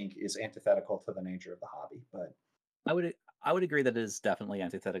I think is antithetical to the nature of the hobby. But I would I would agree that it is definitely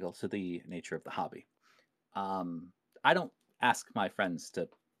antithetical to the nature of the hobby. Um, I don't ask my friends to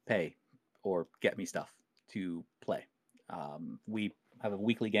pay or get me stuff to play. We have a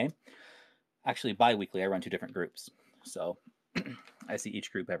weekly game. Actually, bi-weekly. I run two different groups, so I see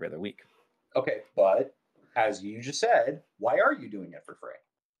each group every other week. okay, but as you just said, why are you doing it for free?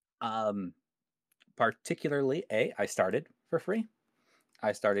 Um, particularly, I started for free.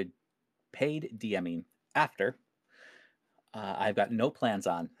 I started paid DMing after. I've got no plans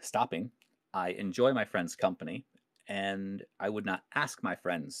on stopping. I enjoy my friends' company, and I would not ask my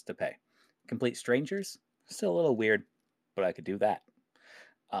friends to pay. Complete strangers, still a little weird, but I could do that.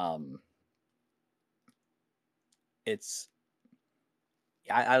 Um, it's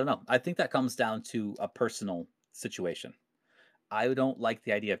I don't know. I think that comes down to a personal situation. I don't like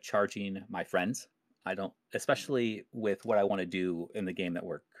the idea of charging my friends. I don't, especially with what I want to do in the game that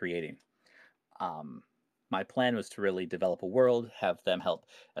we're creating. Um, my plan was to really develop a world, have them help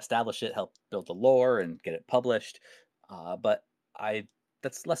establish it, help build the lore, and get it published. But I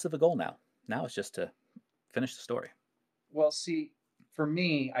that's less of a goal now. Now it's just to finish the story. Well, see, for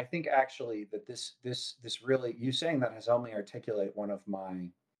me, I think actually that this really you saying that has helped me articulate one of my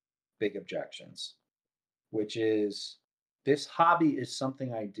big objections, which is this hobby is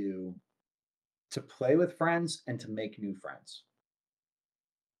something I do to play with friends and to make new friends.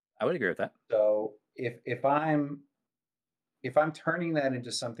 I would agree with that. So if I'm turning that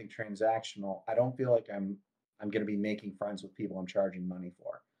into something transactional, I don't feel like I'm going to be making friends with people I'm charging money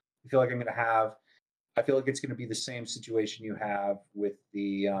for. I feel like it's going to be the same situation you have with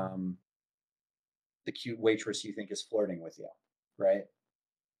the cute waitress you think is flirting with you, right?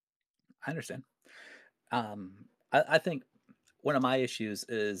 I understand. I think one of my issues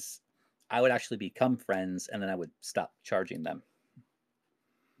is I would actually become friends and then I would stop charging them.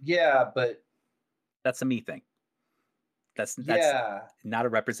 Yeah, but that's a me thing. That's not a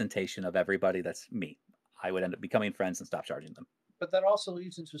representation of everybody. That's me. I would end up becoming friends and stop charging them. But that also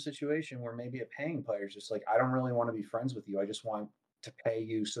leads into a situation where maybe a paying player is just like, I don't really want to be friends with you. I just want to pay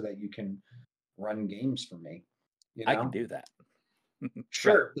you so that you can run games for me. You know? I can do that.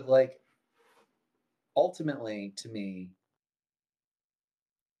 Sure, right. But like ultimately to me,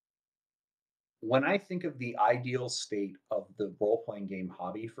 when I think of the ideal state of the role-playing game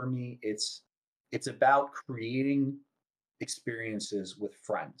hobby for me, it's about creating experiences with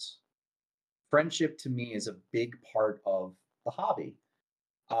friends. Friendship to me is a big part of the hobby.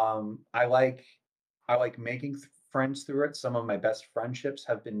 I like making friends through it. Some of my best friendships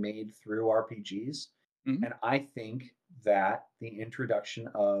have been made through RPGs. Mm-hmm. And I think that the introduction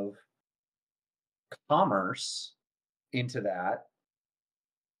of commerce into that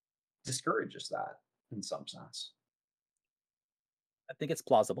discourages that in some sense. I think it's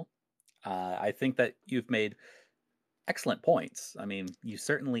plausible. I think that you've made excellent points. I mean, you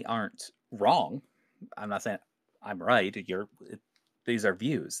certainly aren't wrong. I'm not saying I'm right. These are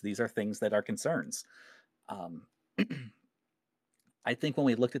views. These are things that are concerns. I think when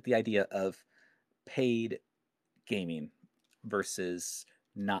we looked at the idea of paid gaming versus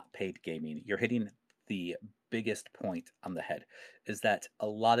not paid gaming, you're hitting the biggest point on the head, is that a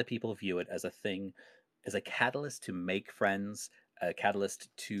lot of people view it as a catalyst to make friends, a catalyst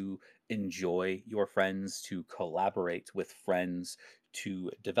to enjoy your friends, to collaborate with friends,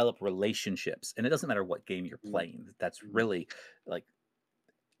 to develop relationships. And it doesn't matter what game you're playing. That's really like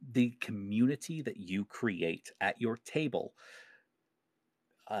the community that you create at your table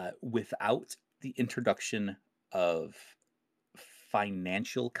without the introduction of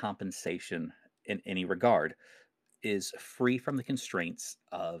financial compensation in any regard is free from the constraints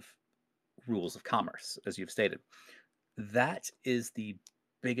of rules of commerce, as you've stated. That is the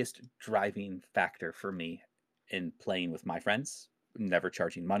biggest driving factor for me in playing with my friends, never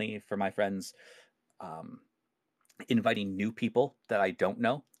charging money for my friends, inviting new people that I don't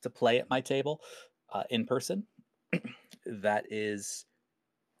know to play at my table in person. That's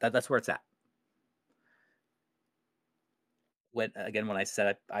where it's at. When I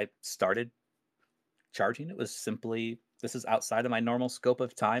said I started charging, it was simply, this is outside of my normal scope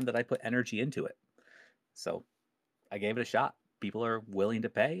of time that I put energy into it. So I gave it a shot. People are willing to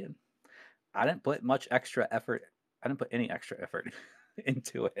pay, and I didn't put much extra effort. I didn't put any extra effort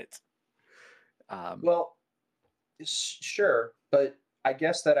into it. Well, sure, but I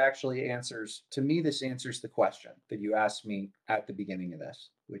guess that actually answers, to me, this answers the question that you asked me at the beginning of this,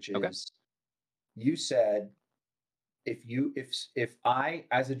 which is, okay. You said, if I,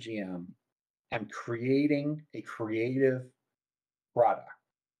 as a GM, am creating a creative product,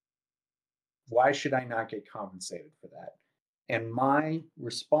 why should I not get compensated for that? And my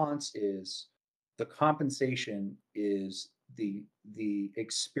response is, the compensation is the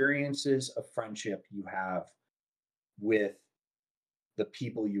experiences of friendship you have with the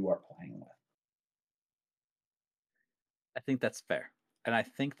people you are playing with. I think that's fair. And I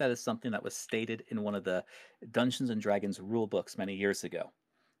think that is something that was stated in one of the Dungeons and Dragons rule books many years ago,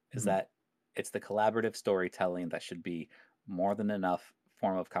 is that it's the collaborative storytelling that should be more than enough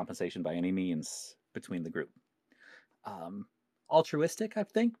form of compensation by any means between the group. Altruistic, I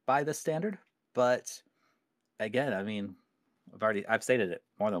think, by the standard, but again, I mean, I've stated it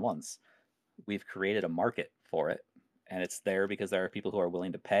more than once. We've created a market for it, and it's there because there are people who are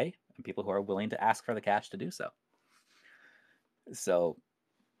willing to pay and people who are willing to ask for the cash to do so. So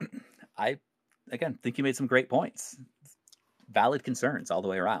I, again, think you made some great points. Valid concerns all the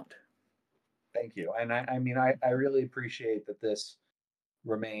way around. Thank you. And I mean, I really appreciate that this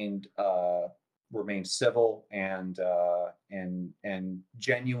remained civil and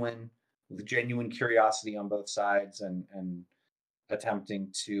genuine, with genuine curiosity on both sides, and attempting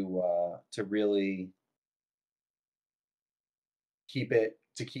to really keep it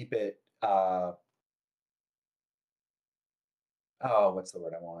what's the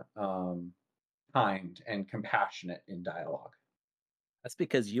word I want? Kind and compassionate in dialogue. That's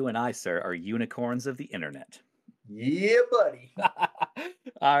because you and I, sir, are unicorns of the internet. Yeah, buddy.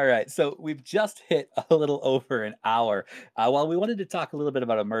 All right, so we've just hit a little over an hour. While we wanted to talk a little bit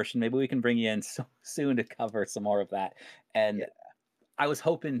about immersion, maybe we can bring you in so soon to cover some more of that. And Yeah. I was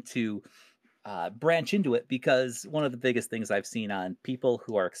hoping to branch into it because one of the biggest things I've seen on people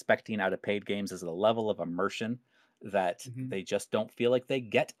who are expecting out of paid games is the level of immersion that Mhm. they just don't feel like they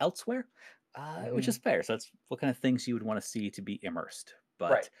get elsewhere, which is Mhm. fair. So that's what kind of things you would want to see to be immersed. Right.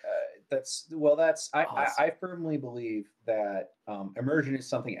 But That's awesome. I firmly believe that immersion is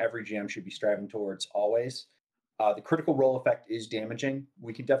something every GM should be striving towards always. The critical role effect is damaging.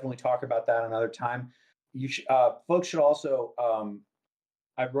 We can definitely talk about that another time. Folks should also.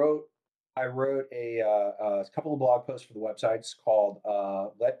 I wrote I wrote a couple of blog posts for the websites called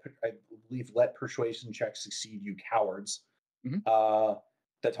I believe "Let Persuasion Checks Succeed, You Cowards." Mhm. uh,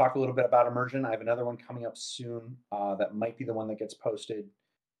 that talk a little bit about immersion. I have another one coming up soon that might be the one that gets posted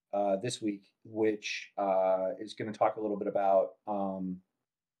this week, which is going to talk a little bit about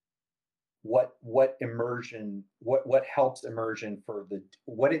what immersion, what helps immersion for the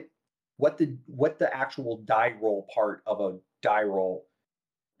what the actual die roll part of a die roll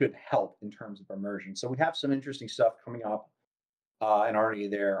could help in terms of immersion. So we have some interesting stuff coming up and already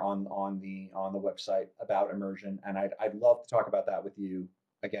there on the website about immersion, and I'd love to talk about that with you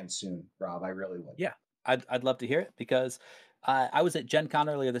again soon, Rob. I really would. Yeah, I'd love to hear it because I was at Gen Con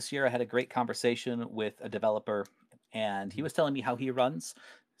earlier this year. I had a great conversation with a developer, and he Mhm. was telling me how he runs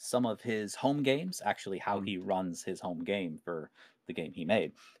some of his home games, actually, how Mm. he runs his home game for the game he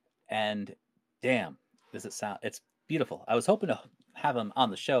made. And damn, does it sound it's beautiful. I was hoping to have him on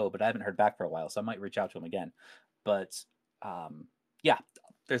the show, but I haven't heard back for a while, so I might reach out to him again. But um, yeah,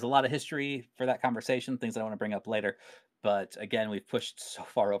 there's a lot of history for that conversation, things I want to bring up later. But again, we've pushed so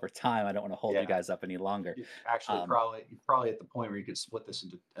far over time. I don't want to hold you Yeah. guys up any longer. Actually, Um, probably at the point where you could split this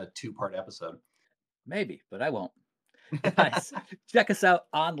into a two-part episode. maybe, but I won't. Guys, check us out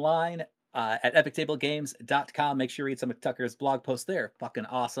online at epictablegames.com. Make sure you read some of Tucker's blog posts there. Fucking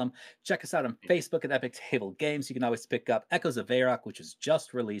awesome. Check us out on Facebook at Epic Table Games. You can always pick up Echoes of Varrock, which was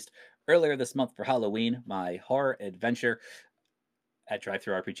just released earlier this month for Halloween, my horror adventure at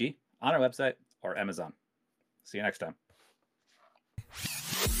DriveThruRPG on our website or Amazon. See you next time.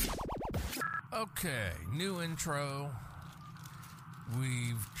 Okay, new intro.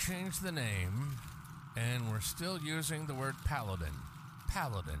 We've changed the name, and we're still using the word paladin.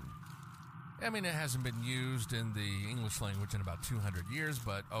 Paladin. I mean, it hasn't been used in the English language in about 200 years,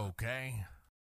 but okay.